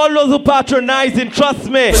out to all those who patronizing, trust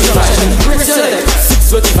me.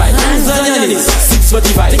 6:45. Hands on your knees.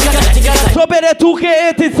 6:45. So better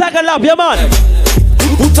 2K80 second lap, yeah man.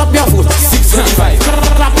 Put up your foot. 6:45.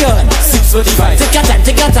 Clap your hand. 6:45.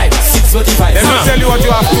 Take your time. 6:45. Let me tell you what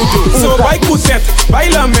you have to do. So buy Cousette, buy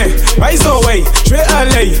Lame, buy Zoé, Trey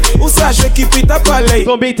Alley. Usa, je keep it up alley.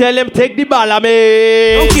 Don't be tell him take the ball,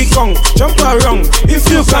 me. Donkey Kong, jump around. If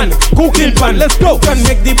you can, cooking pan. Let's go. You can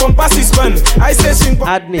make the bumper spin. I say swing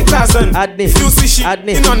Adney. If you see shit,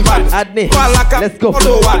 in on bad. Adney. Let's go.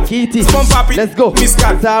 Kitty. Let's go. Miss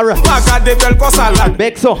Cat. Sarah. Baga de Belco salad.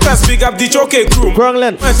 Bexo. Let's big up the choke crew.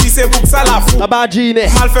 Grongland. When she say book salafu. Abagine.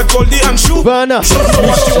 Malfait Goldie and Shoe. Werner.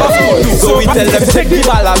 So we tell them take the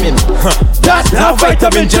balamin. That's a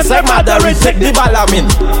vitamin just like Mandarin. Take the balamin.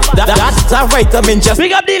 That's a vitamin just.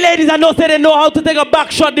 Big up the ladies and know say they know how to take a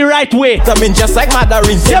back shot the right way. Vitamin just like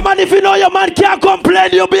Mandarin. Yeah man, if you know your man can't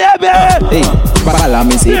complain, you baby. Hey,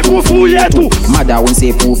 balamin say fufu yetu. Mandarin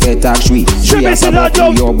say fufu actually. She has about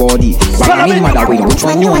your body. Balamin Mandarin, which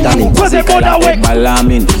one you want darling?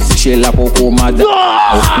 Balamin, Sheila Poco Mada.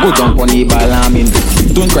 Go jump on the balamin.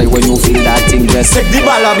 Don't cry when you feel that thing. Just take the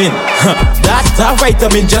balamin. That's a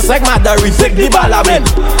vitamin just like Mandarin. Take the balamin.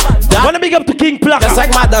 Wanna big up to King Plaka. Just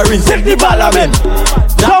like Mandarin. Take the balamin.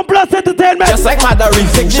 Sound Plus Entertainment. Just like Mandarin.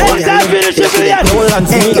 Take the balamin.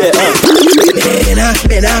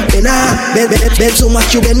 Bend so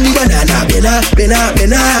much you bend the banana. Bena.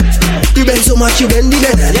 You bend so much you bend the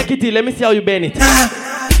banana. Yeah, Kitty, let me see how you bend it.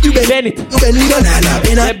 You bend it. You bend the banana.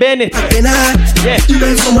 Yeah, bend it. Yeah. You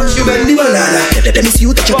bend so much you bend the banana. Let me see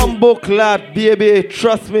you touch it. Bumbo clad, baby,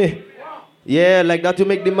 trust me. Yeah, like that you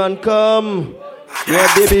make the man come. Yeah,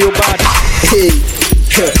 baby, you bad. Hey,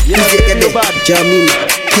 yeah, baby, you bad. Jamil.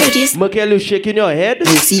 Michael, you shaking your head?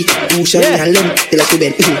 You see, who shall I learn? Tell her to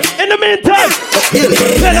bend. In the meantime,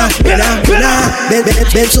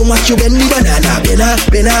 bend so much you bend the banana.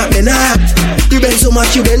 Bena. You bend so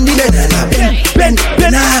much you bend the banana. Bend.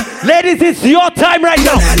 Ladies, it's your time right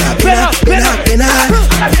now. Bena. In the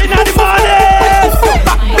morning.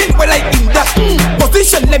 Bend well like in that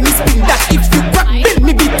position. Let me spin that. If you crack, bend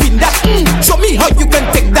me between that. Show me how you can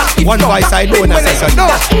take that. One voice I know that session. No,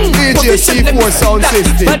 DJ C4 sound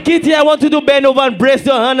system. But Kitty, I want you to bend over and brace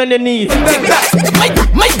your hand on the knees.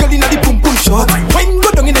 My girl in the boom boom shot. When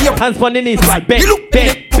go down in your hands on the knees. Bend.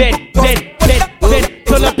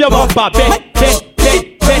 Turn up your bumper. Bend.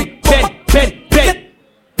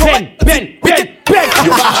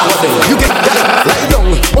 You get that. Lie down.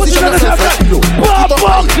 Position yourself like you.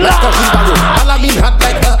 Balamin hot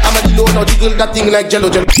like Amadillo. Now jiggle that thing like jello.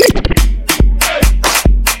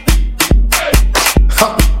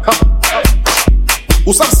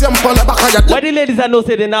 Ou ça c'est un peu la barre tired. Why the ladies I know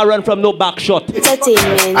say they now run from no back shot?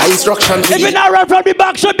 Entertainment. I instruction. If you now run from the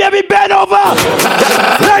back shot, baby, bend over.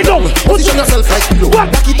 Right up. Position yourself like pillow.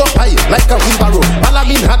 Back it up high like a wheelbarrow.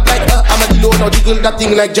 Balamin hat like a armadillo. Now jiggle that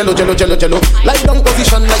thing like jello. Lie down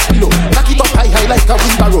position like pillow. Back it up high like a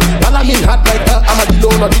wheelbarrow. Balamin hat like a armadillo.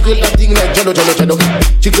 Now jiggle that thing like jello.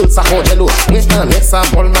 Jiggle sa ho jello. Mets sa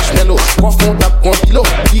bol marshmallow. Cough on tap on kilo.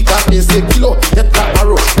 Pika pese kilo. Get that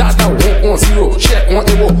arrow. Dada 1-0. Check 1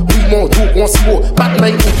 euro. We more do 1-0.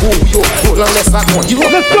 Batman go yo. Hold on let's start 1 euro.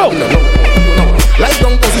 Let's go. No. Lie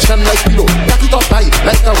down position like pillow. Back it up high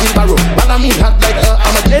like a wheelbarrow. Balamin hat like a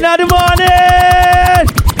armadillo. In the morning.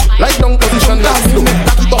 Lie down position like pillow.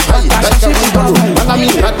 Back it up high like a wheelbarrow.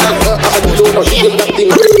 Balamin hat like a armadillo. Now jiggle that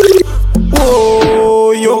thing.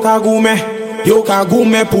 Oh, yo ka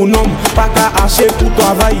goume pou nom, pa ka ache pou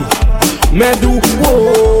travay. Medou,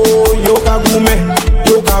 oh, yo ka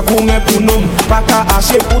goume pou nom, pa ka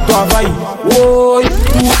ache pou travay. Oh,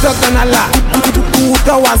 tout kanala, tout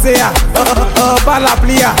wazea, bala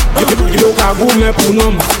plia. Yo ka goume pou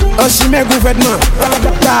nom, chime gouvernement,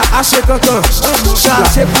 ta ache kankan,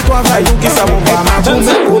 ache pou travay. Ki sa moun pa ma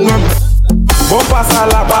goume pou nom. Bon pas à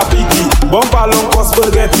la papiti, bon pas l'encos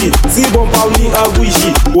spaghetti. Si bon pas ni a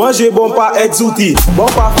guichi, wanger bon pas exouti, bon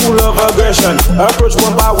pas full of aggression. Approach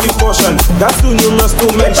bon pas with caution. That's too numerous to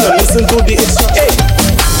mention. Listen to the instruction. Hey.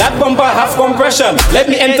 That bumper have compression. Let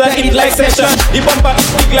me enter it like session. The bumper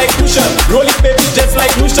big like cushion. Roll it baby just like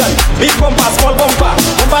lotion. Big bumper, small bumper.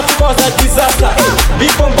 Bumper to cause a disaster. Big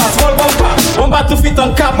bumper, small bumper. Bumper to fit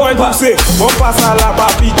on carbon. Say bumper ça la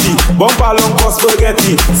papiti, bumper long cause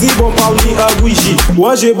spaghetti. Si bumper ni a guichi,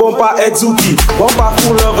 wanger bumper exouti, bumper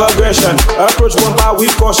full of aggression. Approach bumper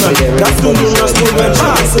with caution. That's too numerous to mention.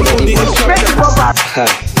 Listen to the instruction.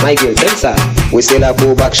 My girl, pensa, we still a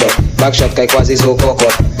go back shot kai quasi so kokot.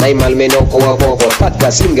 Nai mal me no ko a kokot. Fat ka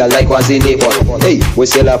single like quasi nepot. Hey, we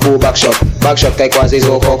still a go back shot kai quasi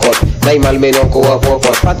so kokot. Nai mal me no ko a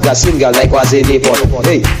kokot. Fat ka single like quasi nepot.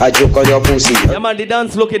 Hey, I joke on your pussy. Yeah man, the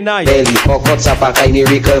dance looking nice. Belly, kokot sapa kai ni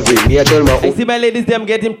recovery. Me a tell I see my ladies them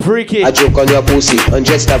getting pricky. I joke on your pussy.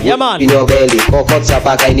 100 stab in your belly. Kokot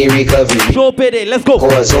sapa kai ni recovery. Show payday, let's go.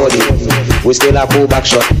 We still a go back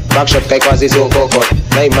shot kai quasi so kokot.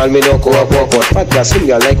 Nai mal me no ko a kokot. Fat ka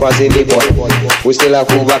single like quasi nepot. We still a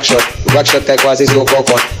go back shot kai quasi so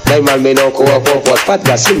kokot. Nai mal me no ko a kokot. Fat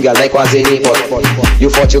ka single like quasi nepot. You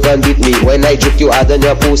thought you can beat me when I juke you hard on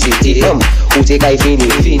your pussy. Who take I fini?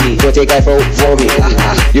 Don't take I for me.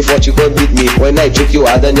 You thought you could beat me when I juke you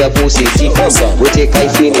hard on your pussy. Who take I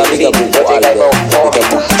fini?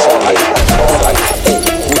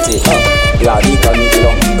 Gladi kan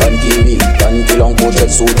kilong potet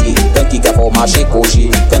soti, kan ki ka for marcher koshi,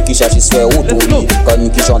 kan ki cherche se autoli, kan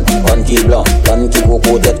ki chante, kan ki blanc, kan ki go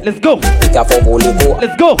potet. Let's go. Ki ka for voler go.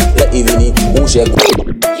 Let's go. Le evini ou j'ai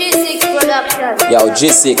G6 production. Yo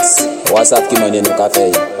G6, what's up ki mande nou ka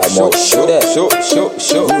fey? Show.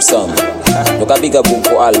 Do some. Nou ka big up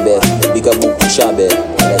pour Albert, big up pour Chabert.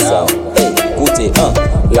 Let's go. Hey, écoutez,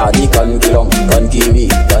 Gladi kan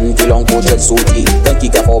kilong potet soti, kan ki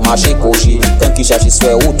ka for marcher koshi, kan ki cherche se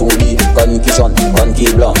autoli, kan ki chante, kan ki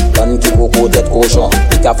blanc, kan ki go potet cochon,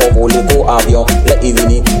 ki ka for voler go avion, le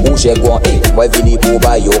evini ou j'ai gwan, moi vini pour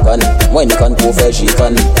bayo kan, moi ni kan pour faire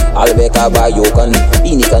chican, Albert ka bayo kan,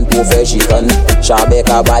 ini kan pour faire chican, Chabert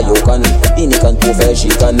ka bayo kan, ini kan pour faire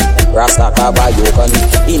chican, Rasta ka bayo kan,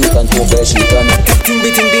 ini kan pour faire chican.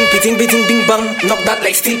 Beating bing bang, knock that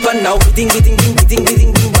like steel pan now. Beating bang,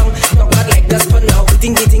 knock that like that's pan now.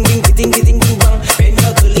 Beating bang, bend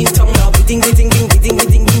your girl in tongue now. Beating bang,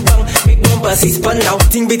 make bumper six pan now.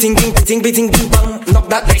 Beating bang, knock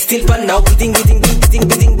that like steel pan now. Beating bang,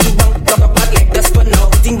 knock that like that's pan now.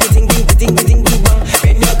 Beating bang,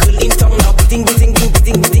 bend your girl in tongue now. Beating bang.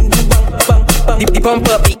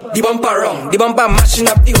 The bumper wrong, the bumper mashing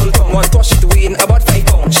up the whole tongue. One toss it away in about 5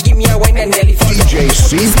 pounds. She give me a wine and nearly fall. DJ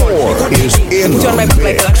C4 is in the mix.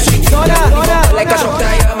 Like a shock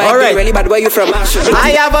tire, my girl really bad. Where you from?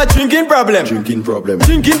 I have a drinking problem.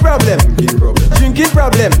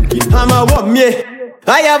 I'm a woman, yeah.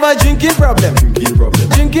 I have a drinking problem. A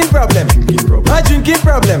drinking problem.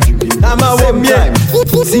 I'm a woman, yeah.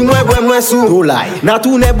 Si moi sou, no lie. Na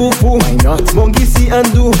tout ne boufou. Why not? Mongi si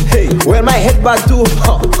undo. Hey, where my head back to?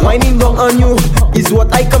 Whining down on you is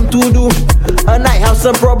what I come to do. And I have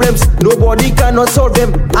some problems. Nobody cannot solve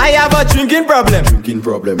them. I have a drinking problem.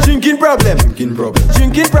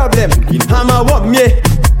 I'm a woman, yeah.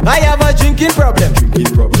 I have a drinking problem. A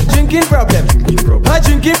drinking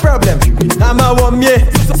drinking problem. I'm a one yeah.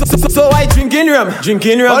 So I drinking rum.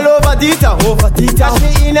 All over the town. Catch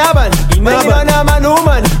me in a van. Man, I'm a no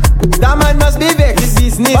man. That man must be vexed.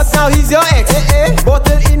 His business. But now he's your ex.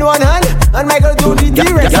 Bottle in one hand and Michael do the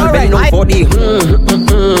T-Rex. Alright. For the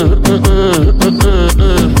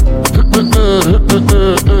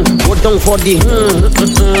go down for the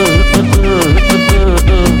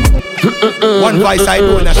one voice I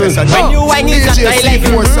do na session. When you whine is not I like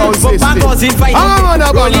four sound system. Bangos in fight.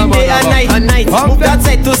 Rolling day and night. Move that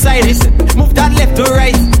side to side. Move that left to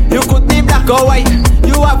right. You could be black or white.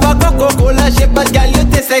 You have a Coca-Cola shape, but girl you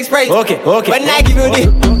taste like Sprite. Okay. When I give you the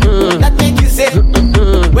that make you say.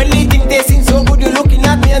 When the thing tasting so good, you looking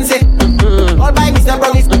at me and say, all by Mr.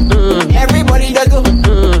 Promise. Everybody does do.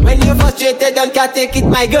 When you're frustrated and can't take it,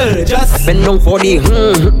 my girl, just bend down for the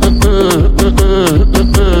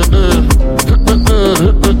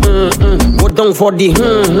go down for the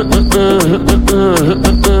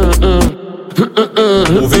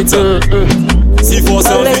move it C4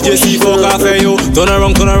 sound DJ C4 café yo. Turn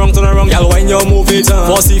around. Y'all wine your move it.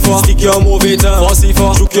 4C4 stick your move it.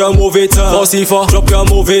 4C4 juke your move it. 4C4 drop your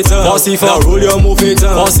move it. 4C4 now roll your move it.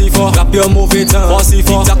 4C4 clap your move it.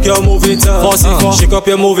 4C4 tack your move it. 4C4 shake up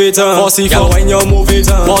your move it. 4C4 y'all wine your move it.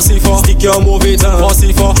 4C4 stick your move it.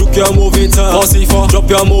 4C4 juke your move it. 4C4 drop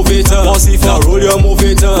your move it. 4C4 now roll your move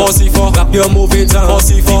it. 4C4 clap your move it.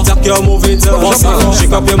 4C4 tack your move it. 4C4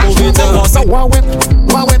 shake up your move it. 4C4 Wow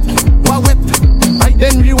wet. I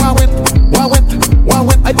then you wow wet.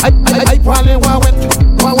 I probably wow wet.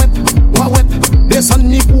 This on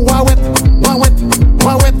me wow wet.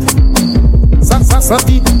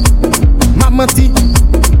 Sasati, mamati,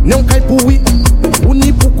 non kai pui,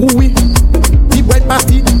 uni pukui, di boy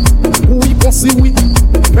party, pui konsi oui,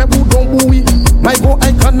 febu don bui, my go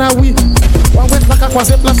I kana oui. Wawet la ka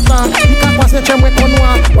kwase plasta, ika kwase chemwe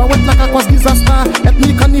konwa. Wawet la ka kwase disaster, et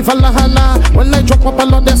mi carnival la hala. When I drop up a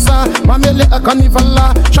lot dessa, mamele a carnival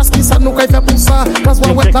la. Chaski sa nou kay fe pou sa, cause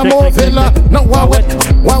wawet la mauve la. Now wawet,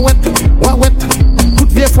 tout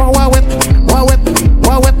vie for wawet.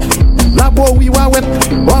 La bo we wawet,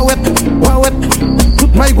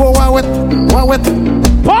 tout my go wawet.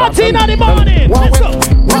 Party in the morning, let's go.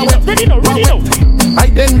 Ready now. I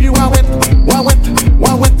then be wawet.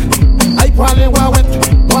 I probably wawet.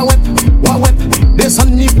 This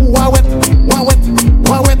on me go wawet.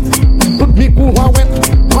 Put me go wawet.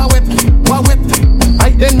 I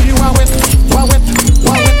then be wawet.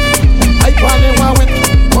 I probably wawet.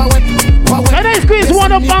 And I squeeze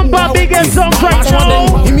one of Bamba biggest songs right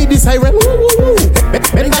now. Give me the siren.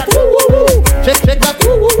 Bend that. Shake that.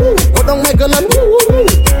 Go down my girl and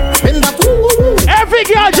bend that. Every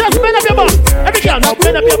girl just bend up your back. Every girl now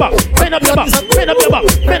bend up your back. Bend up your back. It's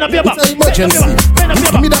an emergency.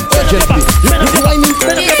 Give me that urgently. You whining.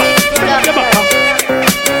 Bend up your back.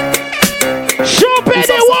 Show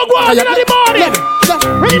Penny walk in the morning.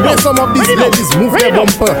 Ready now. Some of these ladies move their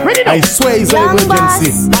bumper. I swear it's an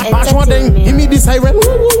emergency. March one then, give me the siren.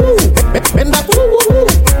 Bend that.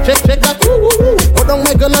 Shake that. Go down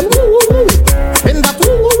my girl and bend that.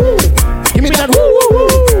 Give me that.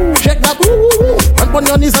 Shake that. And on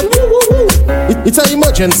your knees and it's an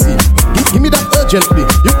emergency. Give me that urgently.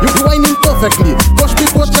 You whining perfectly. Push me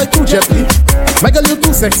like too gently. My girl, you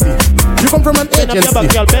too sexy. You come from an agency.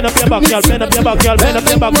 Bend up your back, girl. Give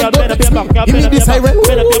me the siren.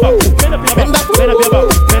 Bend that.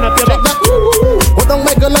 Shake that. Go down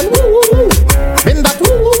my girl and bend that.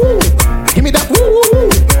 Give me that.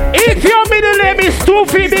 If your middle name is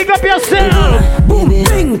Toofy, big up yourself.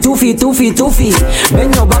 Bring Toofy.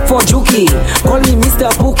 Bend your back for Juki. Call me Mr.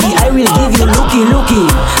 Pookie. I will give you looky.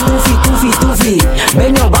 Toofy.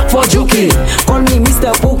 Bend your back for Juki. Call me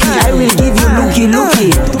Mr. Pookie. I will give you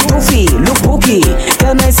looky. Toofy, look Pookie.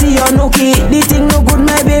 Can I see your nookie? The thing no good,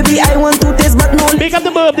 my baby. I want to taste, but no. Pick up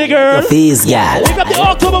the birthday girl. Your face, girl. Pick up the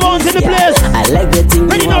October ones in the place. I like the thing.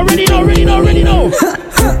 Ready now.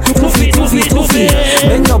 Toofy.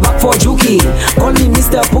 Bend your back for Juki. Call me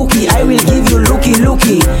Mr. Pookie. I will give you looky.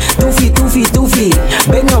 Toofy.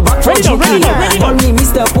 Bend your back for Juki. Call me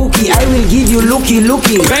Mr. Pookie. I will give you looky.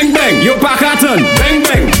 Bang, yo back a turn.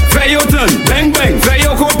 Bang, fais your turn. Bang, fais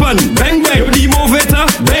your copan. Bang, yo di moveta.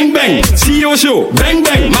 Bang, see your show. Bang,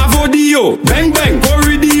 mavodio. Bang,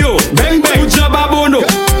 corridio. Bang, ujababono.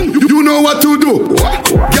 You know what to do.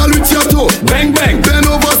 Girl with your toe. Bang, bend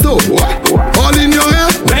over so. All in your hair.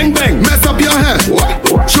 Bang, mess up your hair.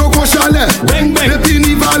 Choco chalet. Bang,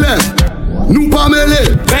 Pépini valet. Nous pas mêlés.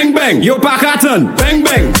 Bang, yo back a turn. Bang,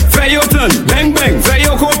 fais your turn. Bang, fais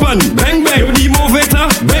your copan. Bang, yo di moveta.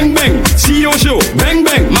 Bang, see your show. Bang,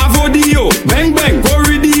 mavodio. Bang,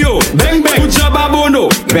 corridio. Bang, ujababono.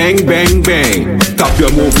 Bang, bang, bang. Tap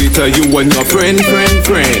your movie to you and your friend.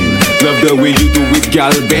 Love the way you do it,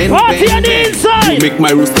 gal. Bang, Party bang, on the bang. inside. You make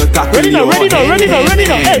my rooster cock Ready in now, your ready now, ready now, ready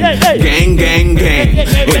now. Hey. Gang, gang, gang.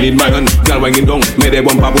 When in my hand, gal wanging down. Me they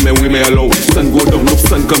one babu, me we may allow. Sun go down, look,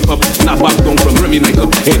 sun come up. Not back down from Remy night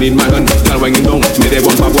up. Head in my hand, gal wanging down. Me they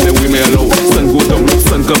one babu, me we may allow. Sun go down, look,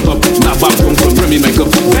 sun come up. Not back down from Remy night up.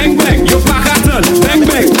 Bang, bang, your back a turn. Bang,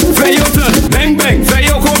 bang, fais your turn. Bang, bang, fais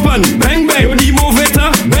your open. Bang, bang, you di mauvais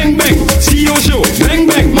temps. Bang, bang, see your show. Bang,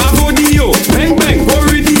 bang, ma body yo. Bang, bang,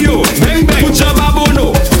 radio. Bang, bang, put your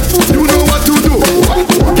babono. You know what to do.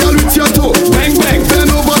 Girl with your toe. Bang, bang,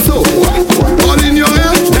 bend over so. All in your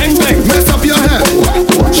hair. Bang, bang, mess up your hair.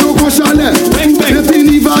 Choco chalet. Bang, bang,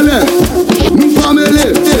 Pepini valet.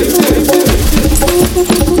 Mpamele.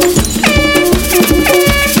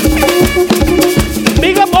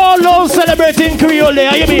 Big up all those celebrating Creole,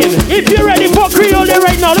 how you mean? If you're ready for Creole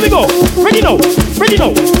right now, let me go. Ready now, ready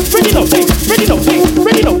now, ready now, hey, ready now, hey,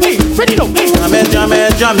 ready now, hey, ready now, hey.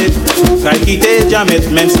 Jamais, quitter jamais,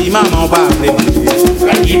 même si maman va appeler.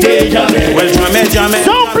 Quitter jamais. Well, jamais.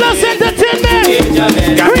 Sound Plus Entertainment.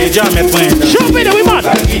 Gardez jamais point. Show me the woman.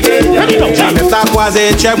 Ready now. Jamais ta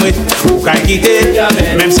croisé chez moi. Ou quitter,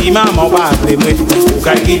 même si maman va appeler moi. Ou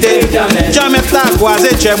quitter, jamais ta croisé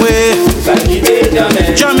chez moi.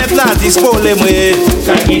 Jamais ta dispolé moi.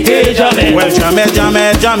 Quitter jamais. Well,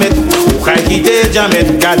 jamais. Ou quitter jamais.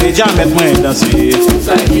 Gardez jamais point danser.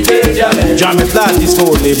 Jamais ta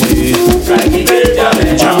dispolé moi.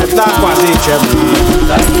 Jamais ta croisé chez moi.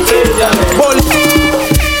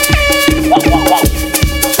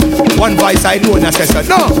 One voice I know in a session.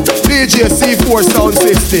 No, DJ C4 sound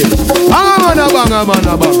system. Bang.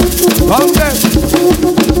 Bang there.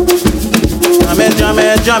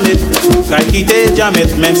 Jamais, quitter jamais,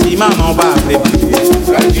 même si maman va appeler.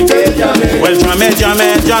 Well, jamais,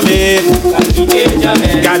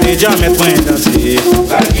 gardez jamais point danser.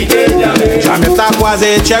 Jamais ta croisé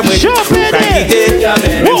chez moi. Quitter,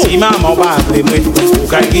 même si maman va appeler moi.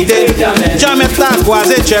 Quitter, jamais ta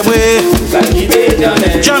croisé chez moi.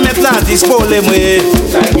 Jamais ta dispolé moi.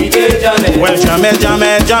 Well, jamais,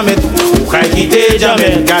 quitter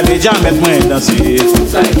jamais, gardez jamais point danser.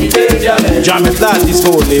 Jamais la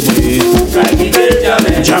dispolé moi.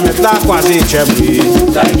 Jamais la croisé chez moi.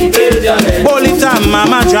 Bolita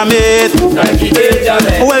maman jamais.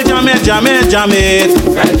 Well jamais.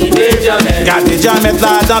 Gardez jamais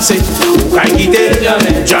la danser.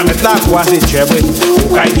 Jamais la croisé chez moi.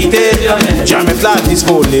 Jamais la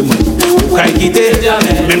dispolé moi.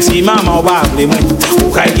 Même si maman va appeler moi.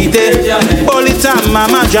 Bolita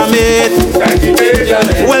maman jamais.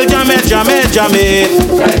 Well jamais.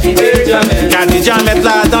 Gardez jamais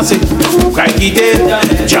la danser.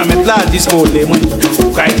 Jamais la dispolé moi.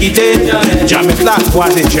 Jamais la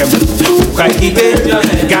croisé chez moi.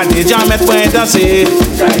 Gardez jamais point danser.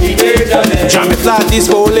 Jamais la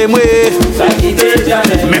dispolé moi.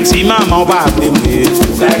 Même si maman va appeler moi.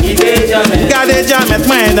 Gardez jamais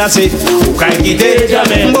point danser.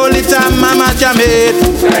 Bolita maman jamais.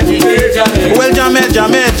 Well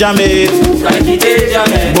jamais.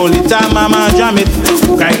 Bolita maman jamais.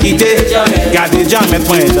 Gardez jamais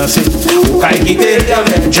point danser.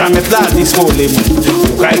 Jamais la dispolé moi.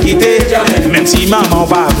 Même si maman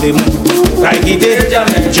va appeler moi.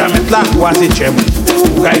 Jamais la croisé chez moi.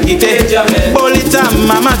 Bolita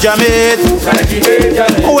maman jamais.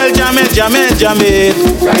 Well jamais.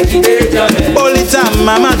 Bolita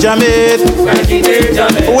maman jamais.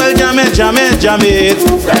 Well jamais.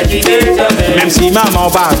 Même si maman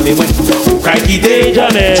va appeler moi.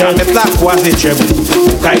 Jamais la croisé chez moi.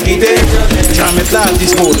 Jamais la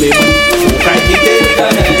dispolé moi.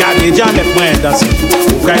 Gardez jamais point danser.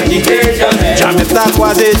 Jamais la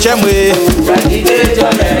croisé chez moi.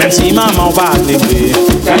 Même si maman va appeler moi.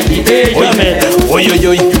 Oi,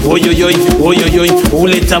 où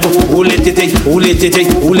les tabous, où les tétés.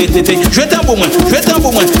 Je t'en pour moi.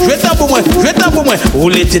 Où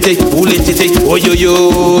les tétés. Oi,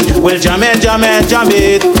 well jamais.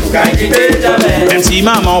 Même si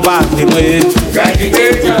maman va appeler moi.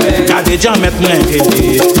 Gardez jamais point.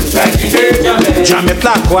 Jamais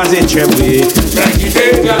la croisé chez moi.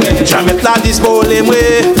 Jamais la dispolé moi.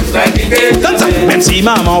 Comme ça, même si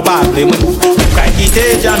maman va appeler moi.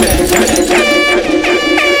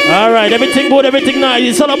 Alright, everything good, everything nice.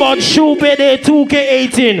 It's all about Shoe Day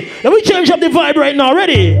 2K18. Let me change up the vibe right now.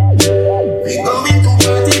 Ready?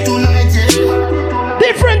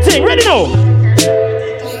 Different thing. Ready now?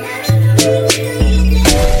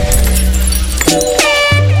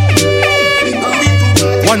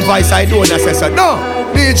 One voice I do in a session. No,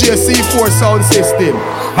 DJ C4 sound system.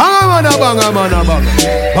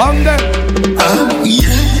 Bang there.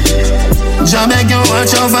 Jah beg you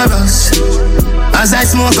watch over us as I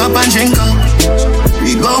smoke up and drink up.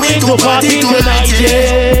 We going to party tonight,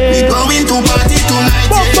 yeah. We going to party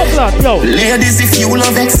tonight, yeah. Ladies, if you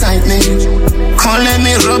love excitement, come let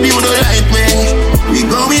me rub you the right way. We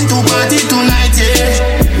going to party tonight,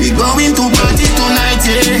 yeah. We going to party tonight,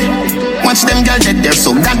 yeah. Watch them girls that they're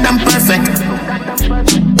so goddamn perfect.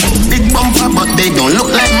 Big bumper, but they don't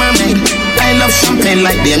look like mermaid. I love champagne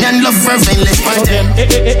like them and love fervent, let's party.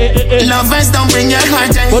 Lovers don't bring your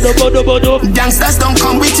heart in. Gangsters don't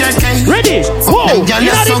come with your cane. Ready? Fuck them girls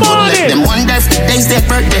are so good, let them wonder if today's their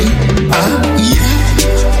birthday.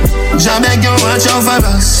 Yeah. Jah beg you watch over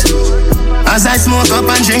us as I smoke up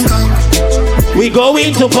and drink up. We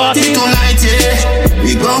going to party tonight, yeah.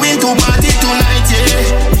 We going to party tonight,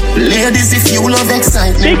 yeah. Ladies, if you love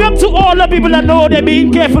excitement. Big up to all the people that know they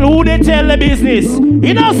being careful who they tell the business.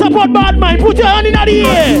 You know support bad mind, put your hand in the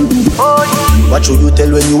air. What should you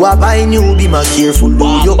tell when you are buying you? Be more careful,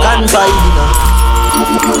 you can find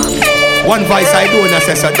One voice I do in a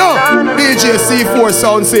session. No, DJ C4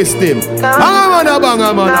 sound system. Bang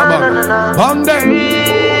them.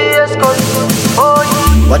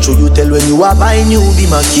 What should you tell when you are buying you? Be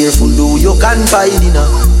more careful, you can find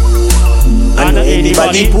and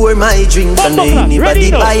anybody pour my drink, and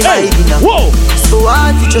anybody buy my dinner. So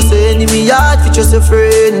hard for just an enemy, hard for just a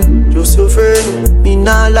friend. Just a friend. Me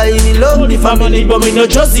nah lie, me love me family, but me no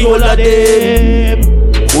trust the whole of them.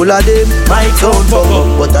 All of them, my town fuck up,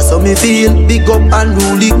 but that's how me feel. Big up and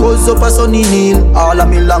rule, cause up a sunny kneel. All of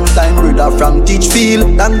me long time brother from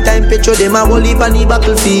Teachfield. Long time picture them a whole heap on the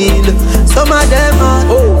battlefield. Some of them are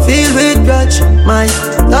filled with grudge. My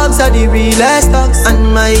dogs are the realest dogs,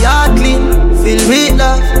 and my heart clean, filled with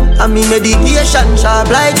love. And me medication sharp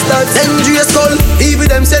like studs. Dangerous skull, even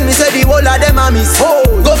them send me say the whole of them a miss. Go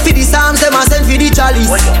for the Psalms, them a send for the chalice.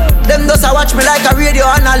 Them does a watch me like a radio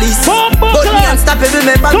analyst. But me unstoppable,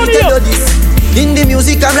 remember me tell you this. In the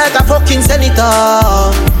music I'm like a fucking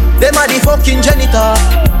senator. Them are the fucking janitor.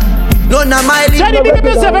 None of my Johnny, big up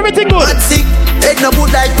yourself, everything good. Mad sick, head no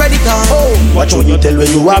good like predator. Watch what you tell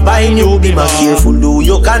when you are buying you. Be more careful, do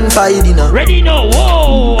you can find dinner. Ready now,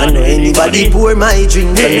 whoa. And anybody pour my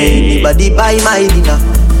drink, and anybody buy my dinner.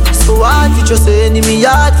 So hard for just an enemy,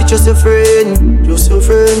 hard for just a friend. Just a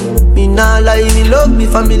friend. Me nah lie, me love me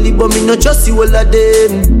family, but me no trust you all of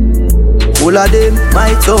them. All of them,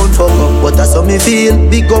 my town fuck up, but that's how me feel.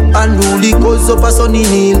 Big up and rule, cause up a sunny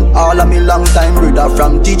kneel. All of me long time brother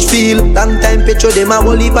from Teachfield. Long time picture them a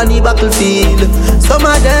whole heap on the battlefield. Some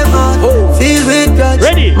of them are filled with grudge.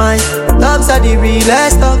 Ready? My dogs are the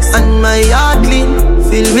realest dogs, and my heart clean,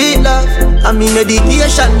 filled with love. And me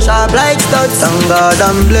medication sharp like studs. Thank God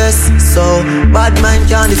I'm blessed, so bad man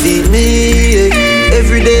can't defeat me.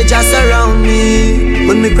 Every day just around me.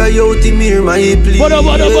 When me cry out in mirror, my plea.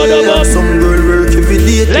 Some girl work every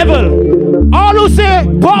day. Level. All who say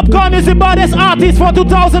Popcorn is the baddest artist for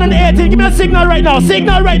 2018, give me a signal right now.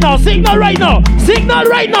 Signal right now. Signal right now. Signal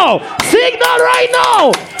right now. Signal right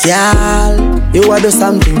now. Y'all, you wanna do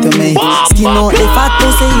something to me. Skin out the fat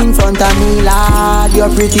pussy in front of me, lad. You're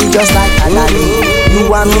pretty just like a lady. You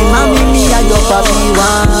want me, mommy, me and your papi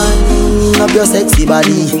one. Up your sexy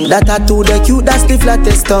body. That tattoo, the cute, that's the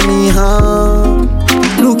flattest to me, huh?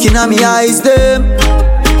 Looking at me eyes, them.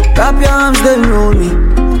 Wrap your arms, them roll me.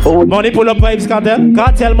 Money pull up vibes, cartel.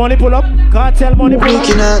 Cartel, money pull up. Cartel, money pull up.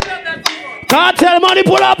 Looking at cartel, money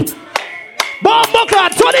pull up. Bomba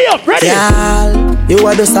clad, turn it up, ready? Y'all, you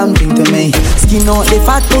wanna do something to me. Skin out the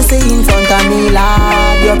fat pussy in front of me,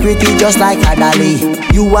 lad. You're pretty just like a dolly.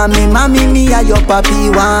 You want me, mommy, me and your papi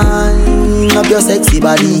one. Up your sexy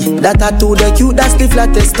body. That tattoo, the cute, that's the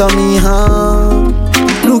flattest to me, huh?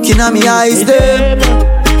 Looking at me eyes, them.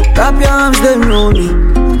 Wrap your arms, them roll me.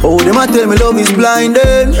 Oh, them a tell me love is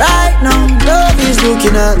blinded. Right now, love is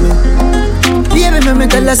looking at me. Baby, let me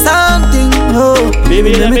tell you something. Oh,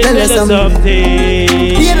 baby, let me tell you something.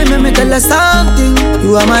 Baby, let me tell you something.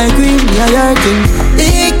 You are my queen, you are your king.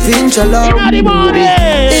 Ik vind je love.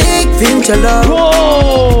 Ik vind je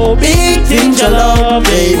love. Ik vind je love,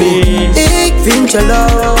 baby. Ik vind je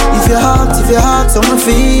love. If your heart, someone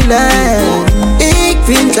feel it. Ik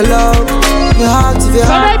vind je love. Your heart, if your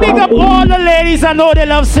heart. Can I pick up all the ladies that know they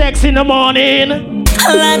love sex in the morning?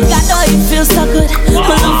 Like God, oh, it feels so good. My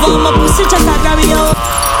love for my pussy, just like grab me out.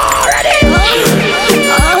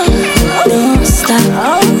 Don't stop.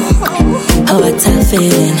 Oh, what a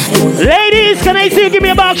feeling. Ladies, can I see you give me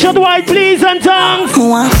a back shot wide, please, and tongue? I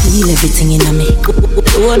want to feel everything in me.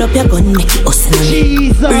 Hold up your gun, make it us in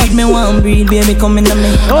me. Breathe me one, breathe, baby, come in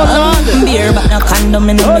me. Oh, Lord. Beer, but no condom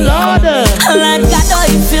in me. Oh, Lord. Like God, oh,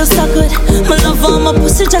 it feels so good. My love for my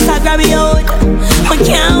pussy, just like grab me out. I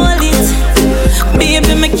can't hold it.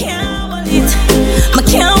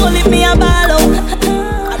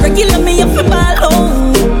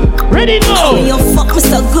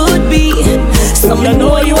 be. Some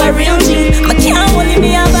know you a real G. I can't hold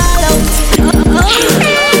me a ball out.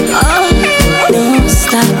 Don't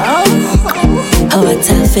stop. Oh, what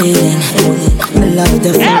a feeling. I love the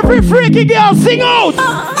every freaky girl sing out.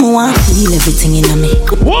 I want to feel everything in me.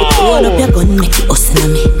 Hold up your gun, make it us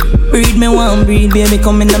in me. Breathe me one, breathe, baby,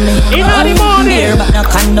 come in me. In the morning. Beer, but no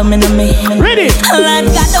condom in me. Ready? Like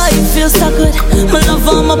God, oh, it feels so good. My love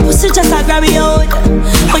on my pussy, just I grab it out.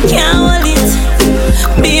 I can't hold it.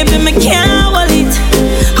 Baby, me can't hold it.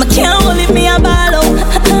 I can't hold it, me a ball out.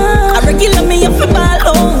 I regular me up a ball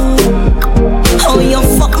out. Oh, you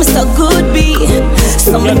fuck me so good, B.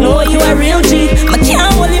 Some know you a real G. I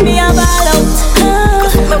can't hold it, me a ball out.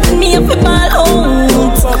 You fuck me up a ball out.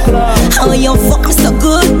 Oh, you fuck me so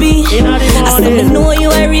good, B. I still know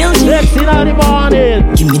you a real G.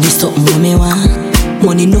 Give me this something when me want.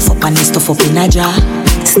 Money no fuck and this stuff up in a jar.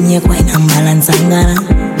 Snake wine and balance and gala.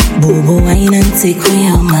 Bobo wine and take away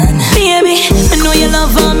your man. Baby, I know you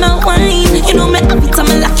love all my wine. You know me happy to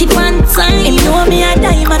me lock it one time. You know me a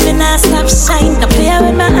diamond when I stop shine. Now play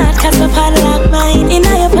with my heart cause my part like mine. In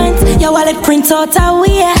your pants, your wallet print out a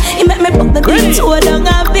way. You make me put the beat to a down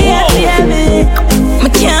a beer. Baby, I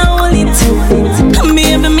can't hold it.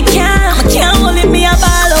 Baby, me can't hold it, me a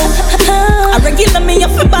ball out. I regular me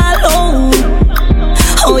up a ball out.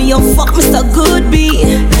 Oh, you fuck me so good, B.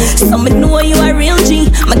 Some know you a real G.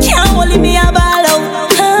 I can't hold it, me a ball out.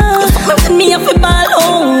 You fuck me up a ball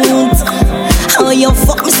out. Oh, you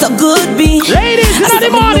fuck me so good, B. Ladies, in the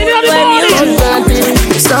morning, in the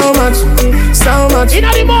morning. So much, in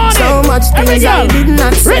the morning. so much things I did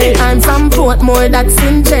not say. I'm from Portmore, that's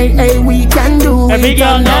in J.A. We can do it. Every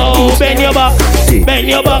girl now, bend your back, bend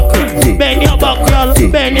your back, bend your back, girl,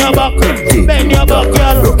 bend your back, bend your back,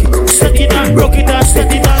 girl. Set it and broke it and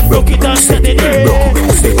set it and broke it and set it and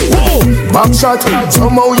back shot,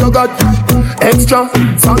 somehow you got extra,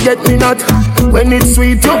 forget me not, when it's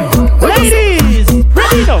sweet, yo. Ladies,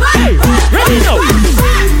 ready now, hey, ready now.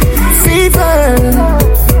 Fever,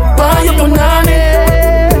 buy your banana.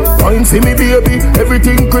 Fine, see me baby,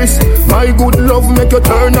 everything crisp. My good love make you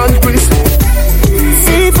turn and crisp.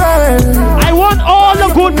 Fever, I want all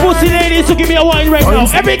the good pussy ladies to give me a wine right now.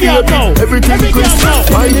 Every girl now. Everything crisp.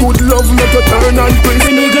 My good love make you turn and crisp.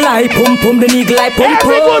 The nigga like pum pum, the nigga like pum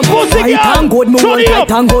pum. Every good pussy girl. Tight and good, me hold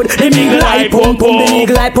tight and good. The nigga like pum pum, the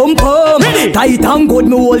nigga like pum pum. Tight and good,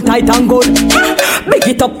 me hold tight and good. Big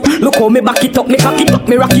it up, look how me back it up, me cock it up,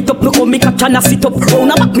 me rock it up. Look how me catch and I sit up.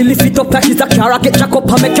 Round a back me lift it up like it's a car. I get jack up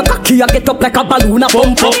and make your cocky. I get up like a balloon. I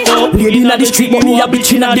pump up. Lady inna the street, but me a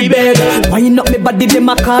bitch inna the bed. Wind up me body, them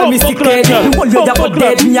a call me sick head. The whole way that got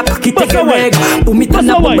dead, me a cocky take a reg. Put me on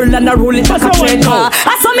a bubble and a roll it like a tread.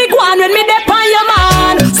 I saw me go on when me dip on your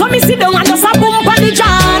man. So me sit down and just a boom pan the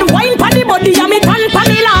John. Wine pan the body and me tan pan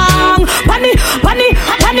the long. Panny.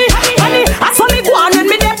 I saw me go on when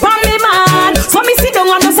me dip on me man. So me sit down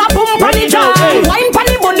and just a boom pan the John. Wine pan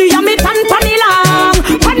the body and me tan pan the long.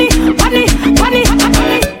 Panny.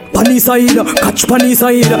 Panny side, catch panny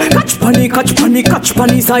side, catch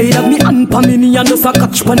panny side. Me and panny and just a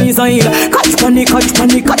catch panny side. Catch panny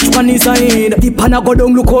side. The panna go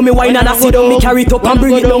down, look how me wine and I sit down. Me carry it up and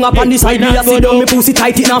bring it down up on the side. Me a sit down, me pussy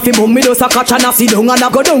tight enough fi bum. Me just a catch and I sit down and I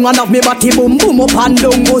go down and have me body boom up and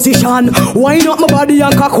down position. Wine up my body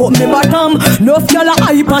and cock up me bottom. Nuff gyal a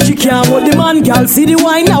hype and she can't hold the man. Gyal see the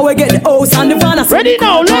wine now we get the house and the van. Ready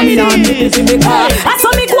now, ladies. I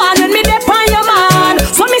saw me go on when me dip on your man.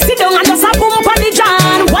 So me sit down and just a boom pan the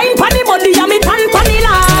John. Wine pan the body and me tan pan the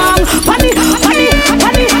long. Panny.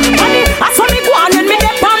 I saw me go on when me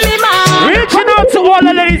dip on me man. Reaching out to all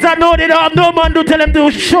the ladies that know they don't have no man to tell them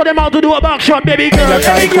to show them how to do a back shot, baby girl.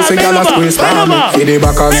 Baby girl, bend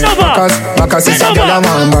over. Bacas is a gyal a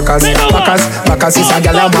man, Bacas is a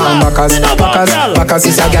gyal a man, Bacas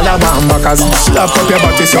is a gyal a man, Bacas. Slap up your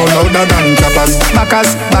body so louder than clappers.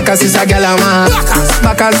 Bacas is a gyal a man,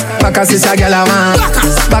 Bacas is a gyal a man,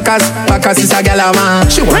 Bacas is a gyal a man.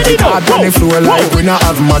 She want it hard on the floor like we not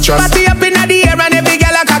have mattress. Party up inna the air and every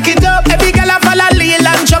gyal a cock it up. Every gyal a follow Lil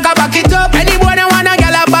and chuck a back it up. Any boy that wanna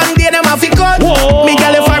gyal a bang, they them a fi cut. Me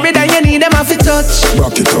gyal a for it and you need them a fi touch.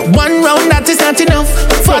 Rock it up. One round that is not enough.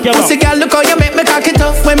 Fuck pussy girl, look how you make me cock it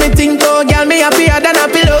up. When me think oh girl, me happier than a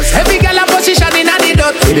pillow. Every girl a position in a the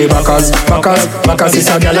dot. the backers, backers, backers is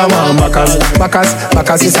a gyal a man backers, backers,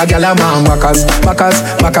 backers is a gyal a man backers, backers,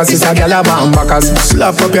 backers is a gyal a man backers.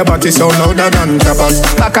 Slap up your body so louder than clappers.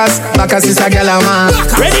 Backers, backers is a gyal a man.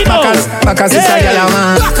 Backers, backers is a gyal a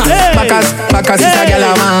man. Backers, backers is a gyal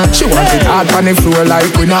a man. She want it hard on the floor like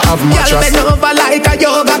we not have mattress. Gyal bend over like a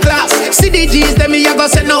yoga class. See the G's, them me a go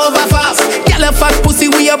send over fast. Gyal a fat pussy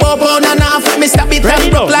we a bob on and off. Me stop it and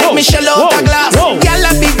broke like Michelle out a glass. Gyal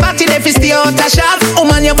a big body if it's the outer shot. Oh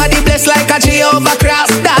man your body blessed like a Jehovah cross.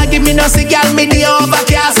 Dog give me no see gyal me the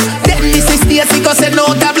overcast. Then this is Stacy go send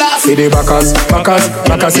out a blast. See the backers, backers,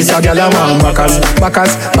 backers is a gyal a man backers,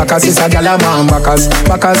 backers, backers is a gyal a man backers,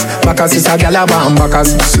 backers, backers is a gyal a man backers.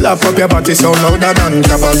 Slap up your body so louder than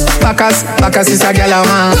clappers. Backers, backers is a gyal a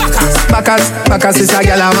man. Backers, backers is a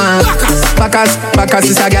gyal a man. Backers, backers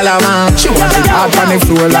is a gyal a man. She want it hard on the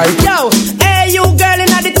floor like. Yo, hey you girl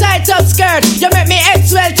in the tight up skirt, you make me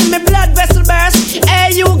swell till me blood vessel burst.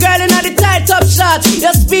 Hey you girl in the tight up shot,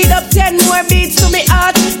 you speed up 10 more beats to me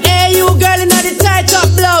heart. Hey you girl in the tight up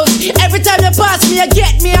blouse, every time you pass me you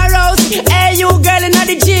get me aroused. Hey you girl in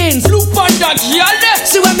the jeans, look on that girl.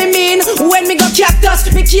 See what me mean when me go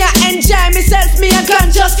cactus, me can't enjoy myself, me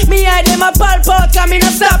unconscious. Me hide them a ball pot, cause me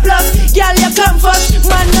no stop loss. Girl you come first,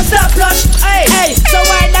 man no stop rush. Hey, hey, so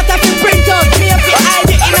why not have to print out? Me have to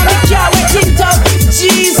hide it in a me car with tint up.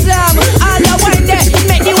 Jesus, all the wine there,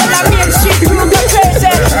 make the whole of real shit crew go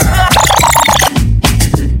crazy.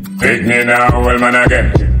 Pick me now, old man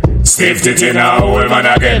again. Stiff titty now, old man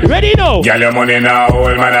again. Ready now. Get your money now,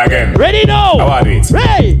 old man again. Ready now. How are it?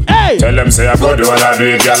 Hey, hey. Tell them say I go do all I do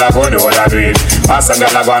it, girl I go do all I do it. Pass a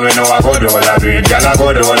girl I go and me know I go do all I do it. Girl I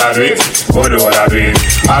go do all I do it, go do all I do it.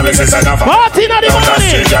 I be say enough. Martin at the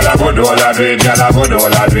morning. Girl I go do all I do it, girl I go do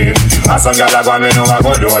all I do it. Pass a girl I go and me know I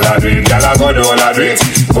go do all I do it. Girl I go do all I do it,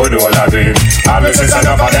 go do all I do it. I be say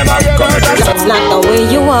enough of them I come to it. It's not the way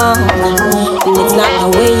you walk, and it's not the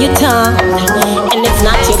way you talk, and it's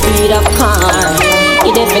not your beat up car.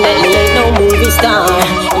 You definitely ain't no movie star,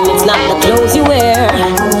 and it's not the clothes you wear,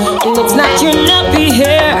 and it's not your nappy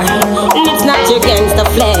hair, and it's not your gangster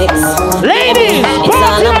flex. Ladies, it's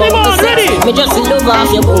all about the sex. Me just love off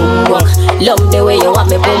your boom walk, love the way you have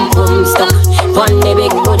me boom boom stuck. Pon the big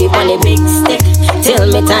booty, pon the big stick. Tell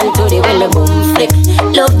me time to the when me boom flick.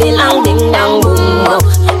 Love the long ding dong boom walk.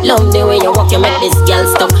 Love the way you walk, you make this girl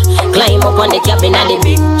stop. Climb up on the cabin of the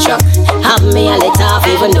big truck. Have me a let off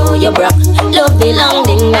even though you're broke. Love the long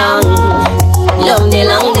ding dong. Love the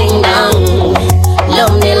long ding dong.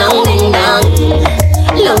 Love the long ding dong.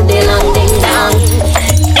 Love the long ding dong.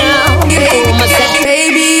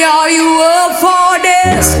 Baby, are you up for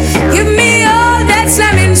this? Give me all that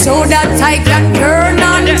slamming so that I can turn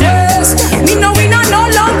on this. Me know we not no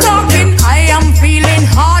long talking. I am feeling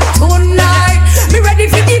hot tonight. Me ready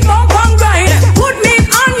for the bump and grind. Put me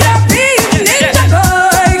on your feet, ninja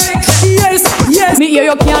boy. Yes, yes. Me hear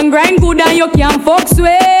you can grind good and you can fuck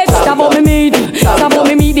sweet. Stop up me meat. Stop up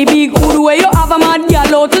me meat. The big hood where you have a mad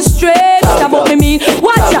girl out the straight. Stop up me meat.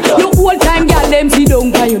 Watch ya. You whole time girl them see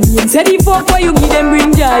down by your name. Say the fuck where you give them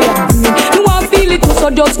bring joy and pain. You want feel it too, so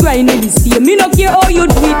just grind in the same. Me no care how you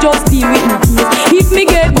do it, just deal with me case. If me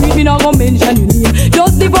get weak, me not gonna mention your name.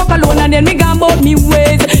 Just the fuck alone and then me gone about me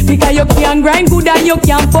ways. Because you can grind good and you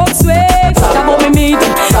can fuck sweet. Stop up me meat.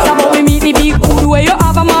 Stop up me meat. The big hood where you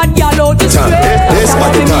have a mad girl out the straight. This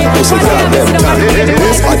body time, pussy girl them time.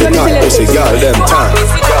 This body time, pussy girl them time.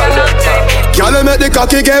 Y'all make the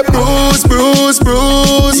cocky get bruised, bruised,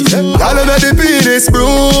 bruised. Y'all make the penis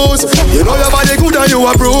bruised. You know your body good and you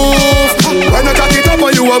approve. When I cock it up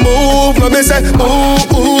and you a move, let me say ooh,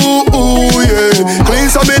 ooh, ooh, yeah.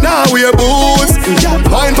 Clean so me now wear boots.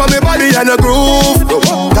 Wine for me body and a groove.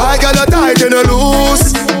 Tight girl a tight and a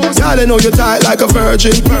loose. Y'all know you tight like a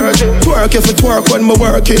virgin. Twerk if it twerk when me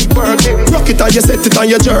working. Rock it and you set it and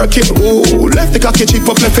you jerk it. Ooh, left the cocky chip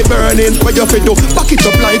up, left it burning. What you fit do? Back it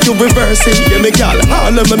up like you reversing. Yeah, me gal,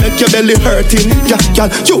 all of me make your belly hurting. Yeah, gal,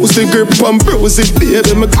 use the grip and bruise it,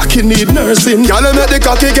 baby. Me cocky need nursing. Gal, make the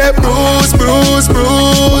cocky get bruised, bruised,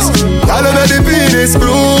 bruised. Gal, make the penis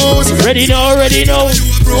bruised. Ready now, ready now.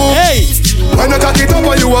 Hey, when I cock it up,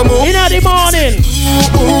 you a move. In the morning.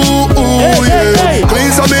 Ooh, ooh, ooh, hey, yeah. Hey, hey.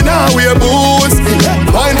 Clean so me now wear boots.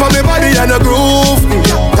 Wine for me body and a groove.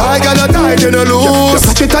 Tight gal a tight and a loose.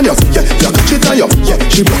 You catch it on you, yeah. You catch it on you, yeah.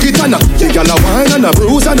 She broke it on you, yeah. Gal a wine and a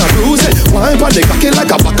bruise and a bruise. Wine for the cocky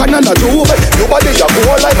like a bacan and a tube. Nobody you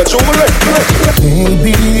go like a jewelry.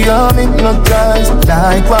 Baby, I'm hypnotized.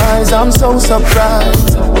 Likewise, I'm so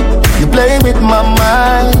surprised. You play with my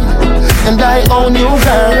mind, and I own you,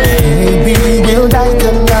 girl. Baby, we'll die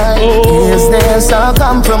tonight. Is there some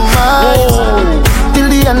compromise till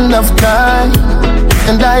the end of time?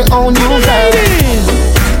 and I own you, girl.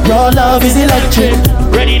 Your love is electric.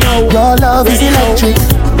 Ready now. Your love is electric.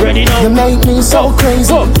 Ready now. You make me so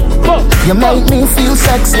crazy. You make me feel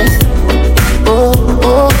sexy. Oh,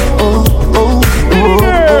 oh, oh, oh, oh,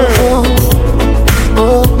 oh,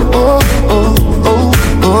 oh, oh, oh,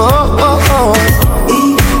 oh, oh, oh.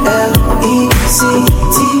 E-L-E-C-T-R-I-C.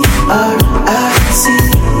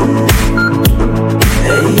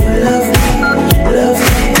 Hey, you love me, love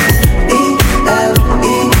me. E-L-E-C-T-R-I-C.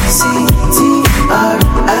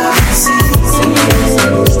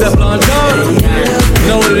 Step on down.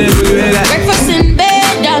 Know what it is, we hear that. Breakfast in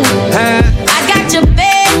bed, darling. I got your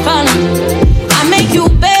bed falling. I make you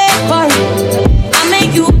bed for you. I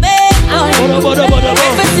make you bed for you.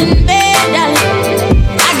 Breakfast in bed, darling.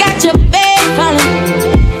 I got your bed falling.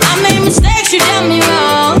 I made mistakes, you done me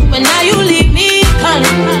wrong, but now you leave me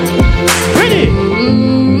calling. Ready?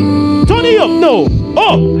 Turn it up, no.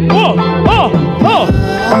 Oh, oh, oh, oh.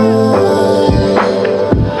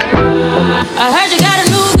 I heard you got a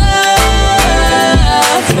new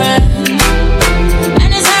girlfriend,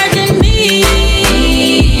 and it's hurting me.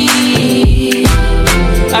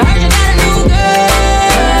 I heard you got a new girlfriend,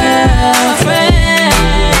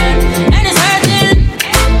 and it's hurting.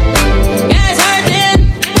 Yeah, it's hurting.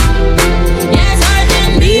 Yeah, it's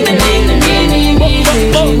hurting. Me.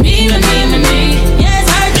 Yeah,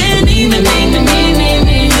 it's hurting.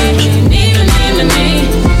 Me.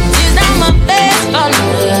 She's not my best friend.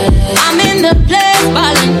 I'm in the place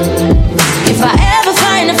ballin'. If I ever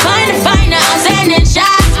find her, I'm sending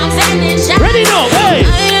shots. Ready now, hey.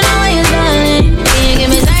 You know what you're doing. Can you give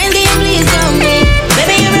me time? Can you please tell me?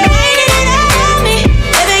 Baby, you're rewinding it all on me.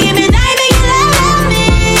 Baby, give me time, make you love on me.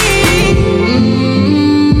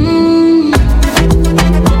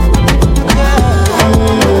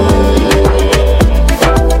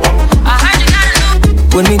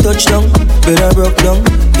 When me touch down, bed I broke down.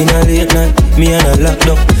 In a late night, me and a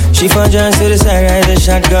lockdown. She found John to the side, ride a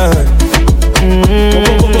shotgun.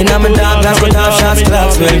 And I'm a dog, glass cut off shots,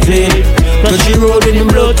 clocks well clean. Touch the road in the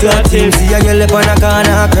blood clot team. See a girl up on a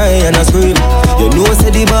corner, cry and a scream. You know say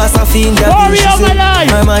the boss a fiend that Glory she of my say life.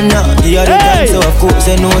 my man now, give her the time. So of course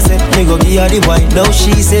I know say me go give her the wine. Now she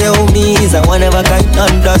say oh me is a one of a kind,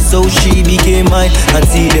 and that's how she became mine. And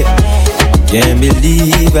see that, can't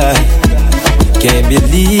believe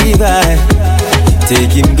I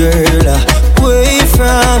take him girl away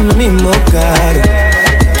from me, my God.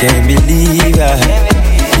 Can't believe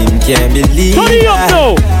can't believe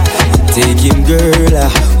take him girl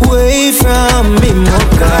away from me, my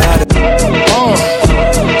God.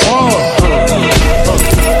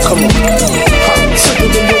 Come on. Sicker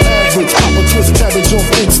than your average. Pop a twist cabbage off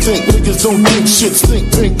instinct. Niggas don't think shit.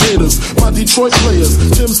 Stink pink gators. My Detroit players.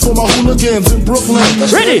 Tim's for my hooligans in Brooklyn.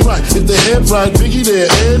 Ready? Right. If the head right, Biggie there.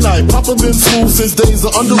 Air night. Papa been school since days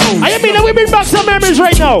of under rules. I mean, we bring back some memories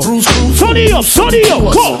right now. Turn it up.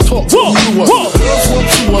 Go. Girls want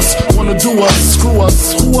to us. Wanna do us. Screw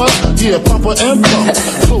us. Who us? Yeah, Papa and Pump.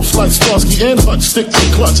 Close like Starsky and Hutch. Stick to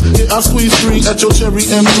clutch. Yeah, I squeeze 3 at your cherry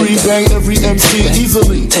M3. Bang every MC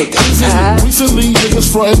easily. Take it. Recently,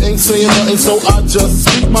 niggas frontin' ain't saying nothing, so I just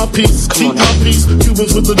speak my peace. Keep my peace.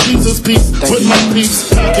 Cubans with the Jesus peace. With my peace.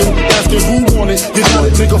 Packing, asking who want it. You got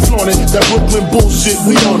it, nigga flaunt it. That Brooklyn bullshit,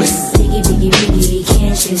 we on it. Biggie,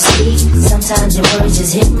 can't you see? Sometimes your words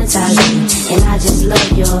just hypnotize me, and I just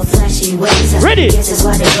love your flashy ways. Ready? Guess that's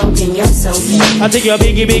why they broken you're so mean. I think you're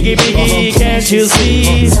biggie, can't you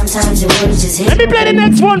see? Sometimes your words just Let me play the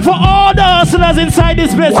next one for all the hustlers inside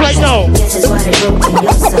this place right now.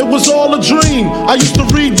 It was all a dream. I used to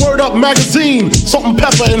read Word Up magazine. Salt and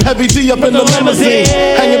Pepper and Heavy D up in the limousine.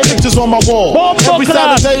 Hanging pictures on my wall. Every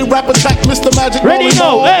Saturday, rap attack, Mr. Magic. Ready,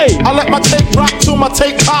 no, hey. I let my tape rock till my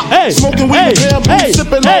tape pop. Hey. Smoking weed with bamboo,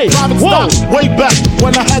 sipping on private stock. Way back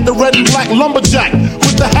when I had the red and black lumberjack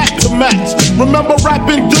with the hat to match. Remember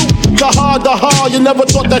rapping Duke? The hard, you never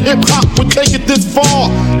thought that hip hop would take it this far.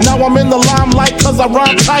 Now I'm in the limelight cause I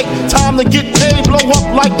rhyme tight. Time to get paid, blow up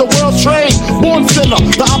like the world's trade. Born sinner,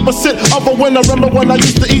 the opposite of a winner. Remember when I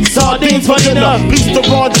used to eat sardines for dinner? Peace to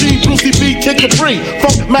Raw G, Brucey B, Kick It Free.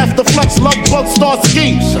 Funk Master Flex, Love Bug, Star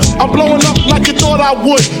Ski. I'm blowing up like you thought I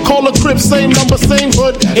would. Call a crib, same number, same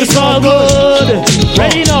hood. It's all good.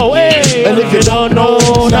 Ready now, hey. And if you don't know,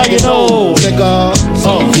 now you know, nigga.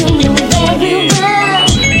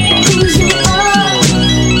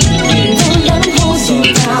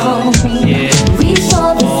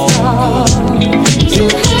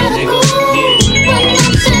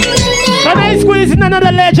 Squeezing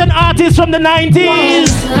another legend artist from the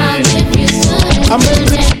 90s. I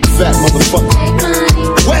made it. Fat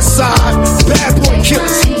motherfucker. West Side, bad boy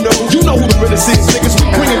killers. You know who really serious niggas, we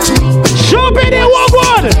bring it to you. Show me the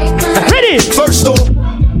one. Ready? First off,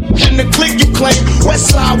 in the clique you claim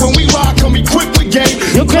Westside when we ride, come equipped with game.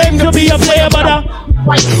 You claim to be a player, but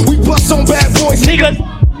we bust on bad boys, niggas.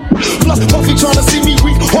 Plus, Puffy tryna see me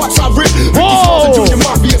weak, hearts I rip. Whoa! Junior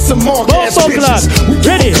Mafia, some more gas bitches. We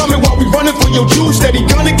keep coming while we running for your juice. Steady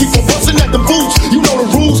gunning, keep on busting at the boots. You know the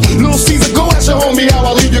rules. Little Caesar, go ask your homie how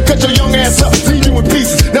I leave you. Cut your young ass up, leave you in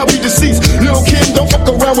pieces. Now be deceased. Little kid, don't fuck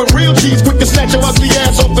around with real G's. Quick to snatch your ugly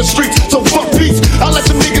ass off the streets. So fuck peace. I let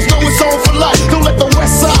them niggas know it's on for life. Don't let the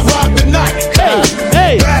West Side ride the night.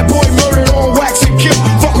 Hey, bad boy murdered on wax and kill.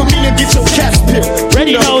 Fuck with me and get your cash pill.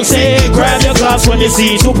 Ready, don't say, grab your gloves when you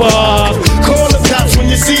see Tupac. Call the cops when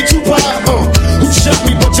you see Tupac. Who shot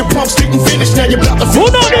me, but your pumps didn't finish. Now you're about to Who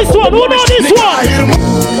know this one? Who know this one?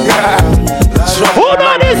 Who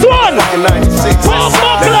know this one? Bob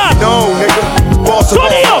Buckland. No, nigga. Boss of all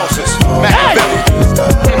bosses.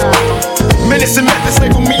 Menace and methods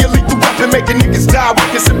label me a lethal weapon, making niggas die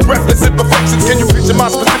weakness and breathless imperfections. Can you picture my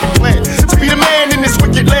specific plan? To be the man in this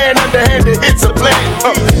wicked land, underhanded hits a plan.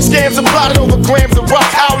 Scams are plotted over grams of rock.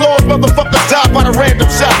 Outlaws, motherfuckers die by the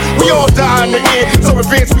random shot. We all die in the end, so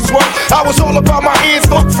advance we swerve. I was all about my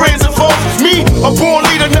ends, fuck friends and foes. Me, a born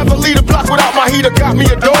leader, never lead a block without my heater. Got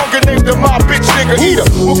me a dog and named him my bitch nigga Heater.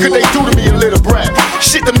 What could they do to me, a little brat?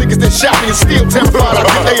 Shit, them niggas that shot me and still terrified I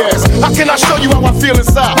beat their ass. How can I show you how I feel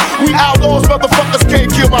inside? We outlaws, motherfuckers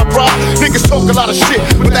can't kill my pride. Niggas talk a lot of shit,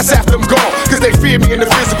 but that's after I'm gone. Cause they fear me in the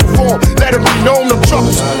physical form. Let them be known, them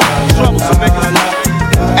troublesome. Troublesome niggas.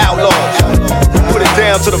 Outlaws, put it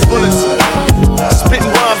down to the bullets. Spitting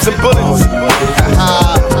rhymes and bullets.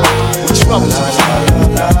 We troublesome.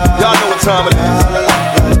 Y'all know what time it is.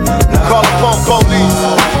 Call the punk police.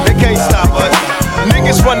 They can't stop us.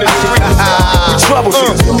 Niggas run the streets. We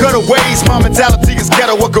troublesome. Gutter ways, my mentality is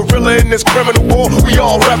ghetto. A gorilla in this criminal war. We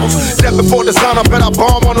all rebels. Death before designer, bet I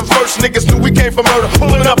bomb on them first. Niggas knew we came from murder.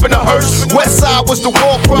 Pulling up in a hearse. West side was the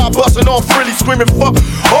war cry. Busting off freely, screaming fuck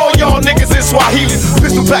all y'all niggas in Swahili.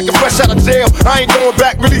 Pistol back and fresh out of jail. I ain't going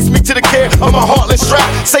back. Release me to the care of my heartless trap.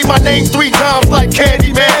 Say my name 3 times like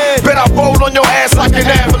Candyman. Bet I roll on your ass like an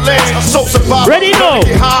avalanche. I'm so survived. Ready, no.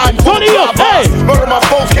 Turn it up, hey. Murder my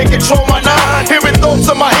folks, can't control my nine. Hearing thoughts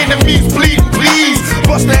of my enemies bleeding, please.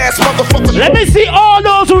 Bust the ass motherfuckers. Let me see all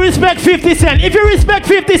those who respect 50 Cent. If you respect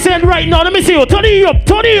 50 Cent right now, let me see you. Turn it up,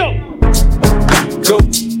 turn it up. Go,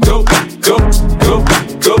 go, go, go,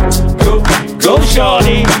 go, go. Go,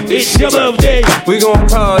 shorty, it's your birthday. We gon'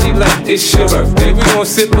 party like it's your birthday. We gon'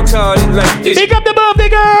 sip Bacardi like it's. Pick up the birthday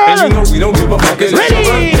girl. And you know we don't give a fuck. It's ready, your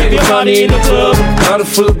birthday. your party in the club. Bottle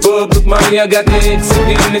full of bub. Look, mommy, I got the head sick.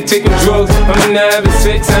 I'm into taking drugs. I'm into having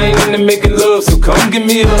sex. I ain't into making love. So come give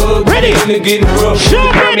me a hug. Ready. I'm into getting rough.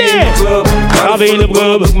 Sure, ready. In the club. I'll be in the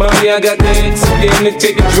club. Look, mommy, I got the head sick. I'm into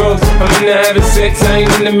taking drugs. I'm into having sex. I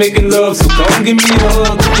ain't into making love. So come give me a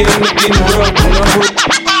hug. Get into getting rough.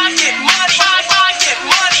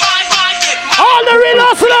 All the real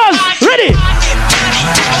hustlers, ready?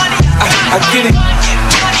 I get it.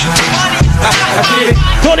 I get it.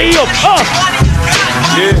 Turn it up, up.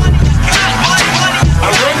 Yeah. I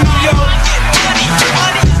run New York.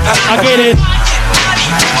 I get it.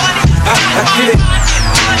 I get it.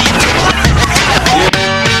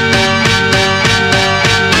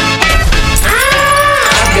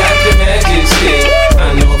 I got the magic shit. I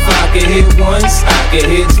know if I can hit once, I can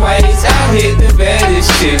hit twice. I'll hit the baddest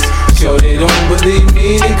chicks. Sure they don't believe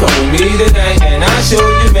me, then come with me tonight and I'll show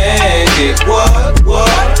you magic. What?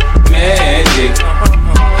 Magic.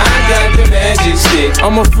 I got the magic stick.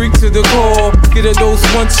 I'm a freak to the core. Get a dose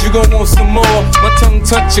once, you gon' want some more. My tongue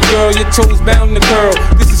touch your girl, your toes bound to curl.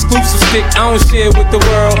 This exclusive stick, I don't share with the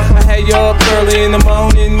world. I had you up early in the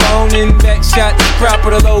morning. Back shot, proper,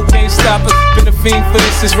 the low can't stop us. Been a fiend for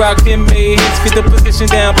this, is rockin' made hits. Get the position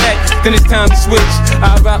down back, then it's time to switch.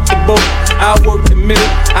 I rock the boat, I work the middle.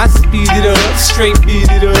 I speed it up, straight beat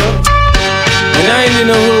it up. And I ain't in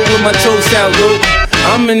the hood with my toes out low.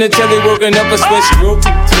 I'm in the telly working up a special group.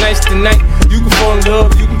 Tonight's the night, you can fall in love.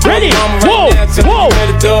 You can call your mama right now, tell me you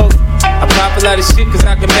better dog. I pop a lot of shit cause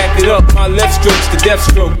I can back it up. My left stroke's the death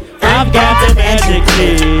stroke. I've got the magic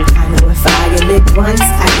key. I know if I get lit once,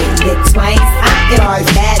 I get lit twice. I get all the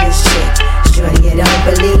baddest shit. Sure you don't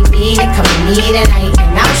believe me, then come with me tonight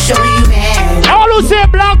and I'll show you magic. All who say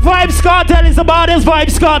Black Vibes Cartel is about this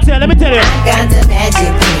Vibes Cartel, let me tell you. I got the magic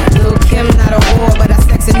key. Lil' Kim not a whore, but I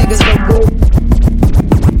sexy niggas go go.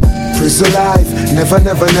 Prison life,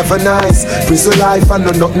 never nice. Prison life, I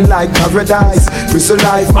know nothing like paradise. Prison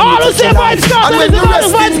life, all who say Vibes Cartel is about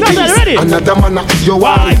this Vibes Cartel, ready? Another man, your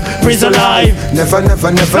wife. Prison life. Never.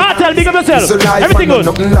 Cartel, big up yourself. Everything good.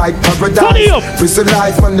 Nothing like paradise. Turn it up. Prison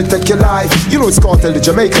life, man, they take your life. You know it's Cartel, the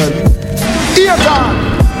Jamaican. Here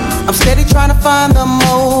God. I'm steady trying to find the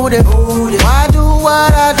motive. Why do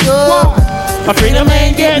what I do? My freedom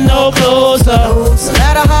ain't getting no closer. No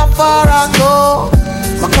matter how far I go,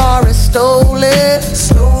 my car is stolen.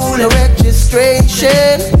 The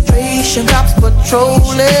registration. Cops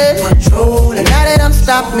patrolling. And now they done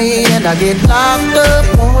stop me and I get locked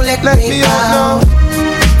up. Won't let me out.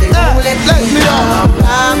 They won't let me out.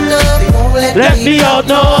 I'm locked up. They won't let me out.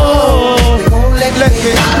 No. They won't let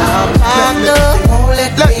me out. I'm locked up. Won't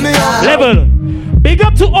let me out. Level. Big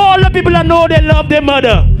up to all the people that know they love their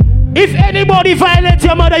mother. If anybody violates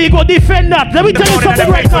your mother, you go defend that. Let me tell you something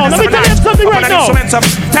right now. Let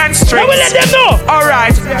me let them know.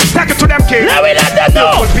 Alright, take it to them kids. Let me let them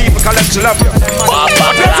know. People collect to love you.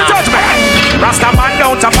 Rasta man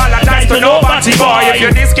don't apologize to nobody, boy. If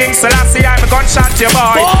you're this King Selassie, I'm a gunshot to your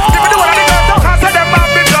boy. If you do what I do, cause of them have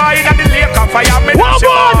been dying at the lake of fire, me not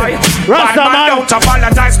your boy. Rasta man don't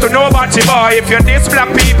apologize to nobody, boy. If you're this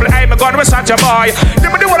black people, I'm a gunshot your boy. If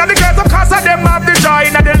you do what I do, cause of them have been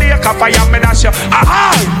dying at the lake of fire, me not your.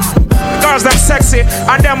 Aha! Girls them sexy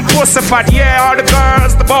and them pussy fat. Yeah, all the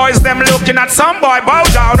girls, the boys, them looking at some boy. Bow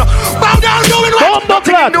down doing what?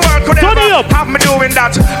 Nothing in the world could ever have me doing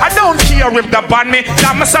that. I don't care if they ban me.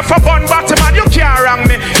 Now myself a bun bottom and you can't wrong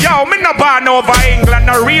me. Yo, me no born over England,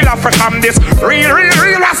 no real African this. Real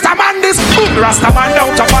Rasta man this. Rasta man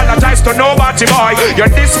don't apologize to nobody, boy. You're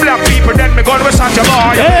this black people, then me gun with such a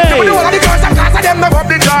boy. Hey. You know all the girls that cause of them, they up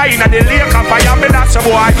the guy in the lake of fire, me that's a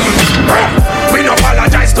boy. Me no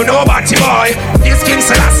apologize to nobody, boy. This King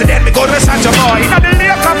Selassie, then me go to such a boy. Inna the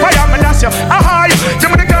lake of fire, me that's you. Aha, give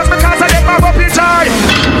me the girls because of them have up your joy.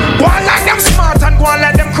 Go on like them smart and go on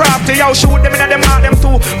like them crafty. Yo, shoot them inna them heart, them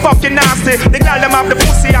too fucking nasty. The girl them have the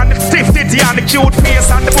pussy and the stiff titty and the cute face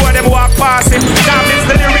and the boy them walk past it. That means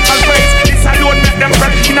the lyrical phrase. This alone make them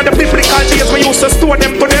friend. Inna the biblical days we used to store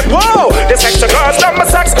them to them. Whoa, the sexy girls done my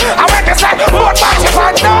sex. I went to say, what about you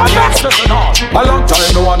find no next? A long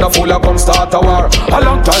time me wanna fool come start a war. A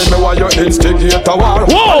long time me want you instigate a war.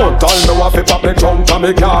 Whoa! A long time me want fi pop me trunk and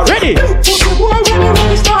me car. Ready?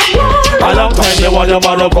 A long time you want your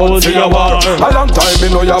mother go to your war. A long time me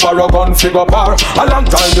know you borrow gun figure par. A long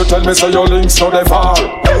time you tell me say your links no they far.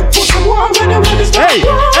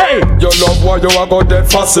 Hey! You love why you a go dead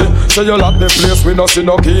fussy. Say you lock the place we no see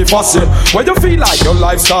no key fussy. When you feel like your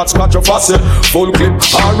life starts scratch your fussy. Full clip,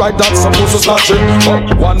 alright that's supposed to snatch it.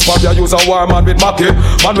 One pop you use a war man with Mackie.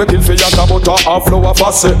 Man we kill for your butter and flour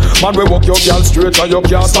fussy. Man we walk your girl straight and you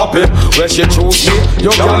can't stop it. When she choose me,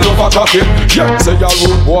 your girl love a cocky. Yeah, say you're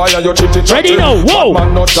rude boy and you chitty chatty. Ready now, whoa!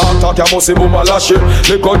 Man not talk you must see boom a lashy.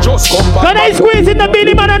 They go just come back. Can I squeeze in the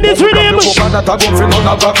Billy man on this rhythm?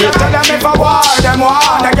 Tell them if I war, them war,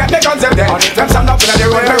 they get the guns them dead. Them stand up in the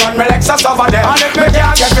road, me run me Lexus over them. And if me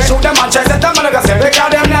can't get me shoot them and chase them, I'm gonna say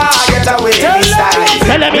because them nah get away.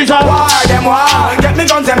 Tell them it's a war, them war, get me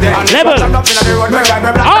guns them dead. Level.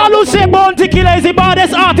 All who say Bounty Killer is the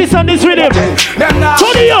baddest artist on this rhythm. Turn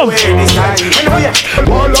it up.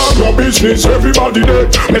 All of your business, everybody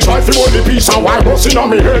dead. Me try to hold the peace and why busting on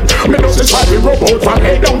me head. Me does this try to rub out from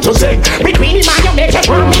head down to Z. Between him and your make it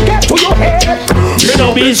when me get to your head. Me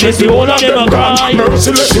no business, the whole of them a cry.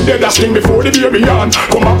 Merciless in dead, that's thing before the baby on.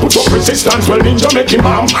 Come and put up resistance, well ninja make him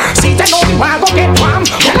mom. See they know the one go get one.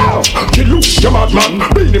 Hello, kill you, you madman.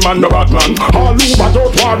 Be the man, the bad man. All who bad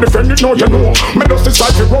out war, defend it, no you know. Me does this try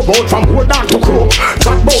to rub out from wood down to crow.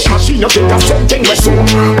 Track boat machine, you think the same thing we so.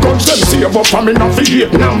 Guns them save up from in a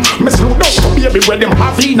Vietnam. Me slow down to baby where them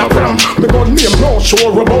have in a gram. Me gun name no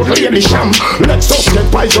sure about Lady Sham. Let's us get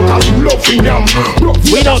pies out cause you love in yam.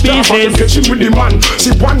 We don't business. Kitchen with the man.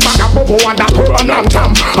 See one bag of bubble and a pearl and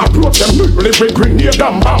tam. Approach them newly with grenade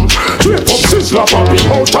and bam. Straight up sizzler from the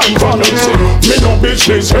whole time violence. Me no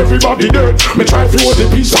business, everybody dead. Me try to hold the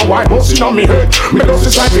piece of white busting on me head. Me does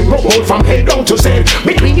this like rub out from head down to Z.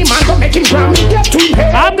 Between the man go make him gram, me get to him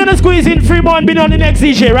head. I'm gonna squeeze in Fremont being on the next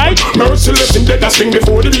DJ, right? Merciless in dead, that's thing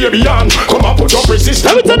before the baby on. Come and put up resistance.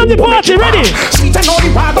 Let me turn up the party, ready? Sweet and all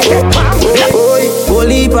the bad go get bam.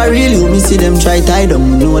 Holy paril, you me see them try tie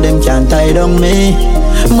down. Know them can't tie down me.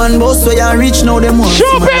 Man boss so ya rich, now them want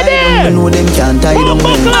Show ready. Know them can't tie down me.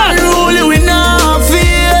 Unruly we now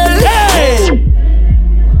feel. Hey.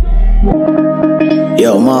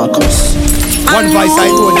 Yo Marcus. One voice I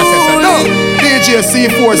told you, no. DJ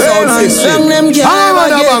C4 sound system. Turn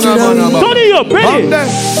it up, ready?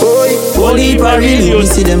 Holy paril, you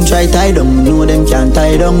see them try tie down. Know them can't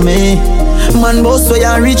tie down me. Man boss so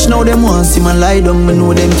ya rich, now them want see man lie down. Me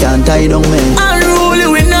know them can't tie down me. Unruly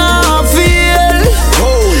we now feel.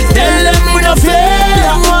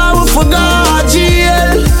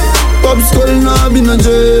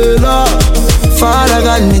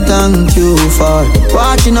 thank you for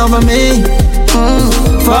watching over me.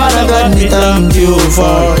 Father God, me thank you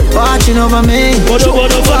for watching over me.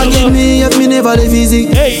 Forgive me if me never live easy.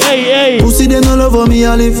 Pussy them all over me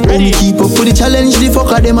I live. Me keep up with the challenge, the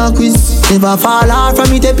fucker them a quiz. Never fall off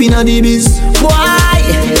from me tapping on the biz. Why?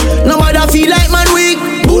 No matter feel like man weak.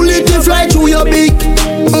 Bullet to fly through your beak.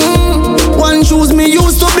 One shoes me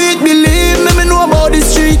used to beat. Believe me know about the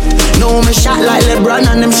street. No, me shot like LeBron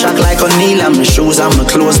and them shot like O'Neal. And my shoes and my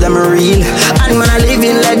clothes, them real. And man, I live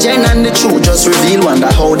in legend and the truth just reveal. Wonder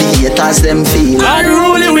how the haters them feel.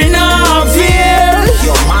 Unruly we not feel.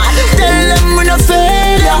 Tell them we not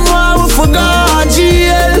fail. Them why we forgot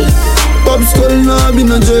jail. Pop skull now be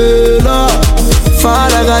no jailer.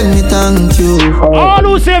 Father God, me thank you. All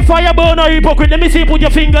who say fire burn or hypocrite, let me see, put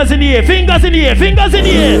your fingers in the air. Fingers in the air, fingers in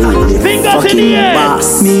the air. Fingers in the air.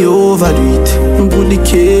 Boss. Me overdo it. Put the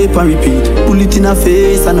cape and repeat. Pull it in a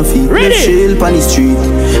face and a feet. Ready? Left shell on the street.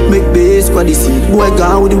 Make base for the seat. Boy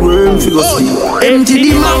gone with the worm figure sleep. Empty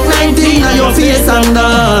the Mac 19 on your face and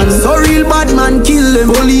dance. So real bad man kill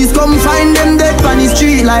them. Police come find them dead on the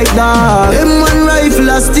street like that. M1 rifle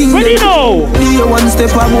a sting. Ready now. Day one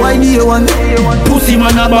step up, boy day one. Pussy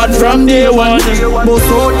man a bad from day one. Boss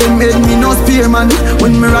out them head me no spear man.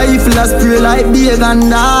 When me rifle a spray like big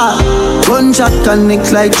and that. Gunshot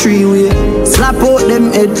connect like three-way. Slap out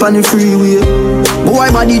them head pan the freeway. Boy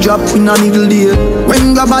body drop in a middle day.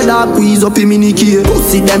 When grab a dark squeeze up him in the key.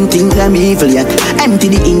 Pussy them think them evil yet.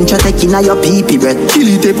 Empty the inch take in a your pee-pee breath. Kill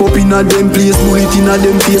it tape up in a them place. Bullet in a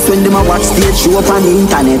them face when them a watch stage show up on the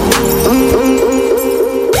internet.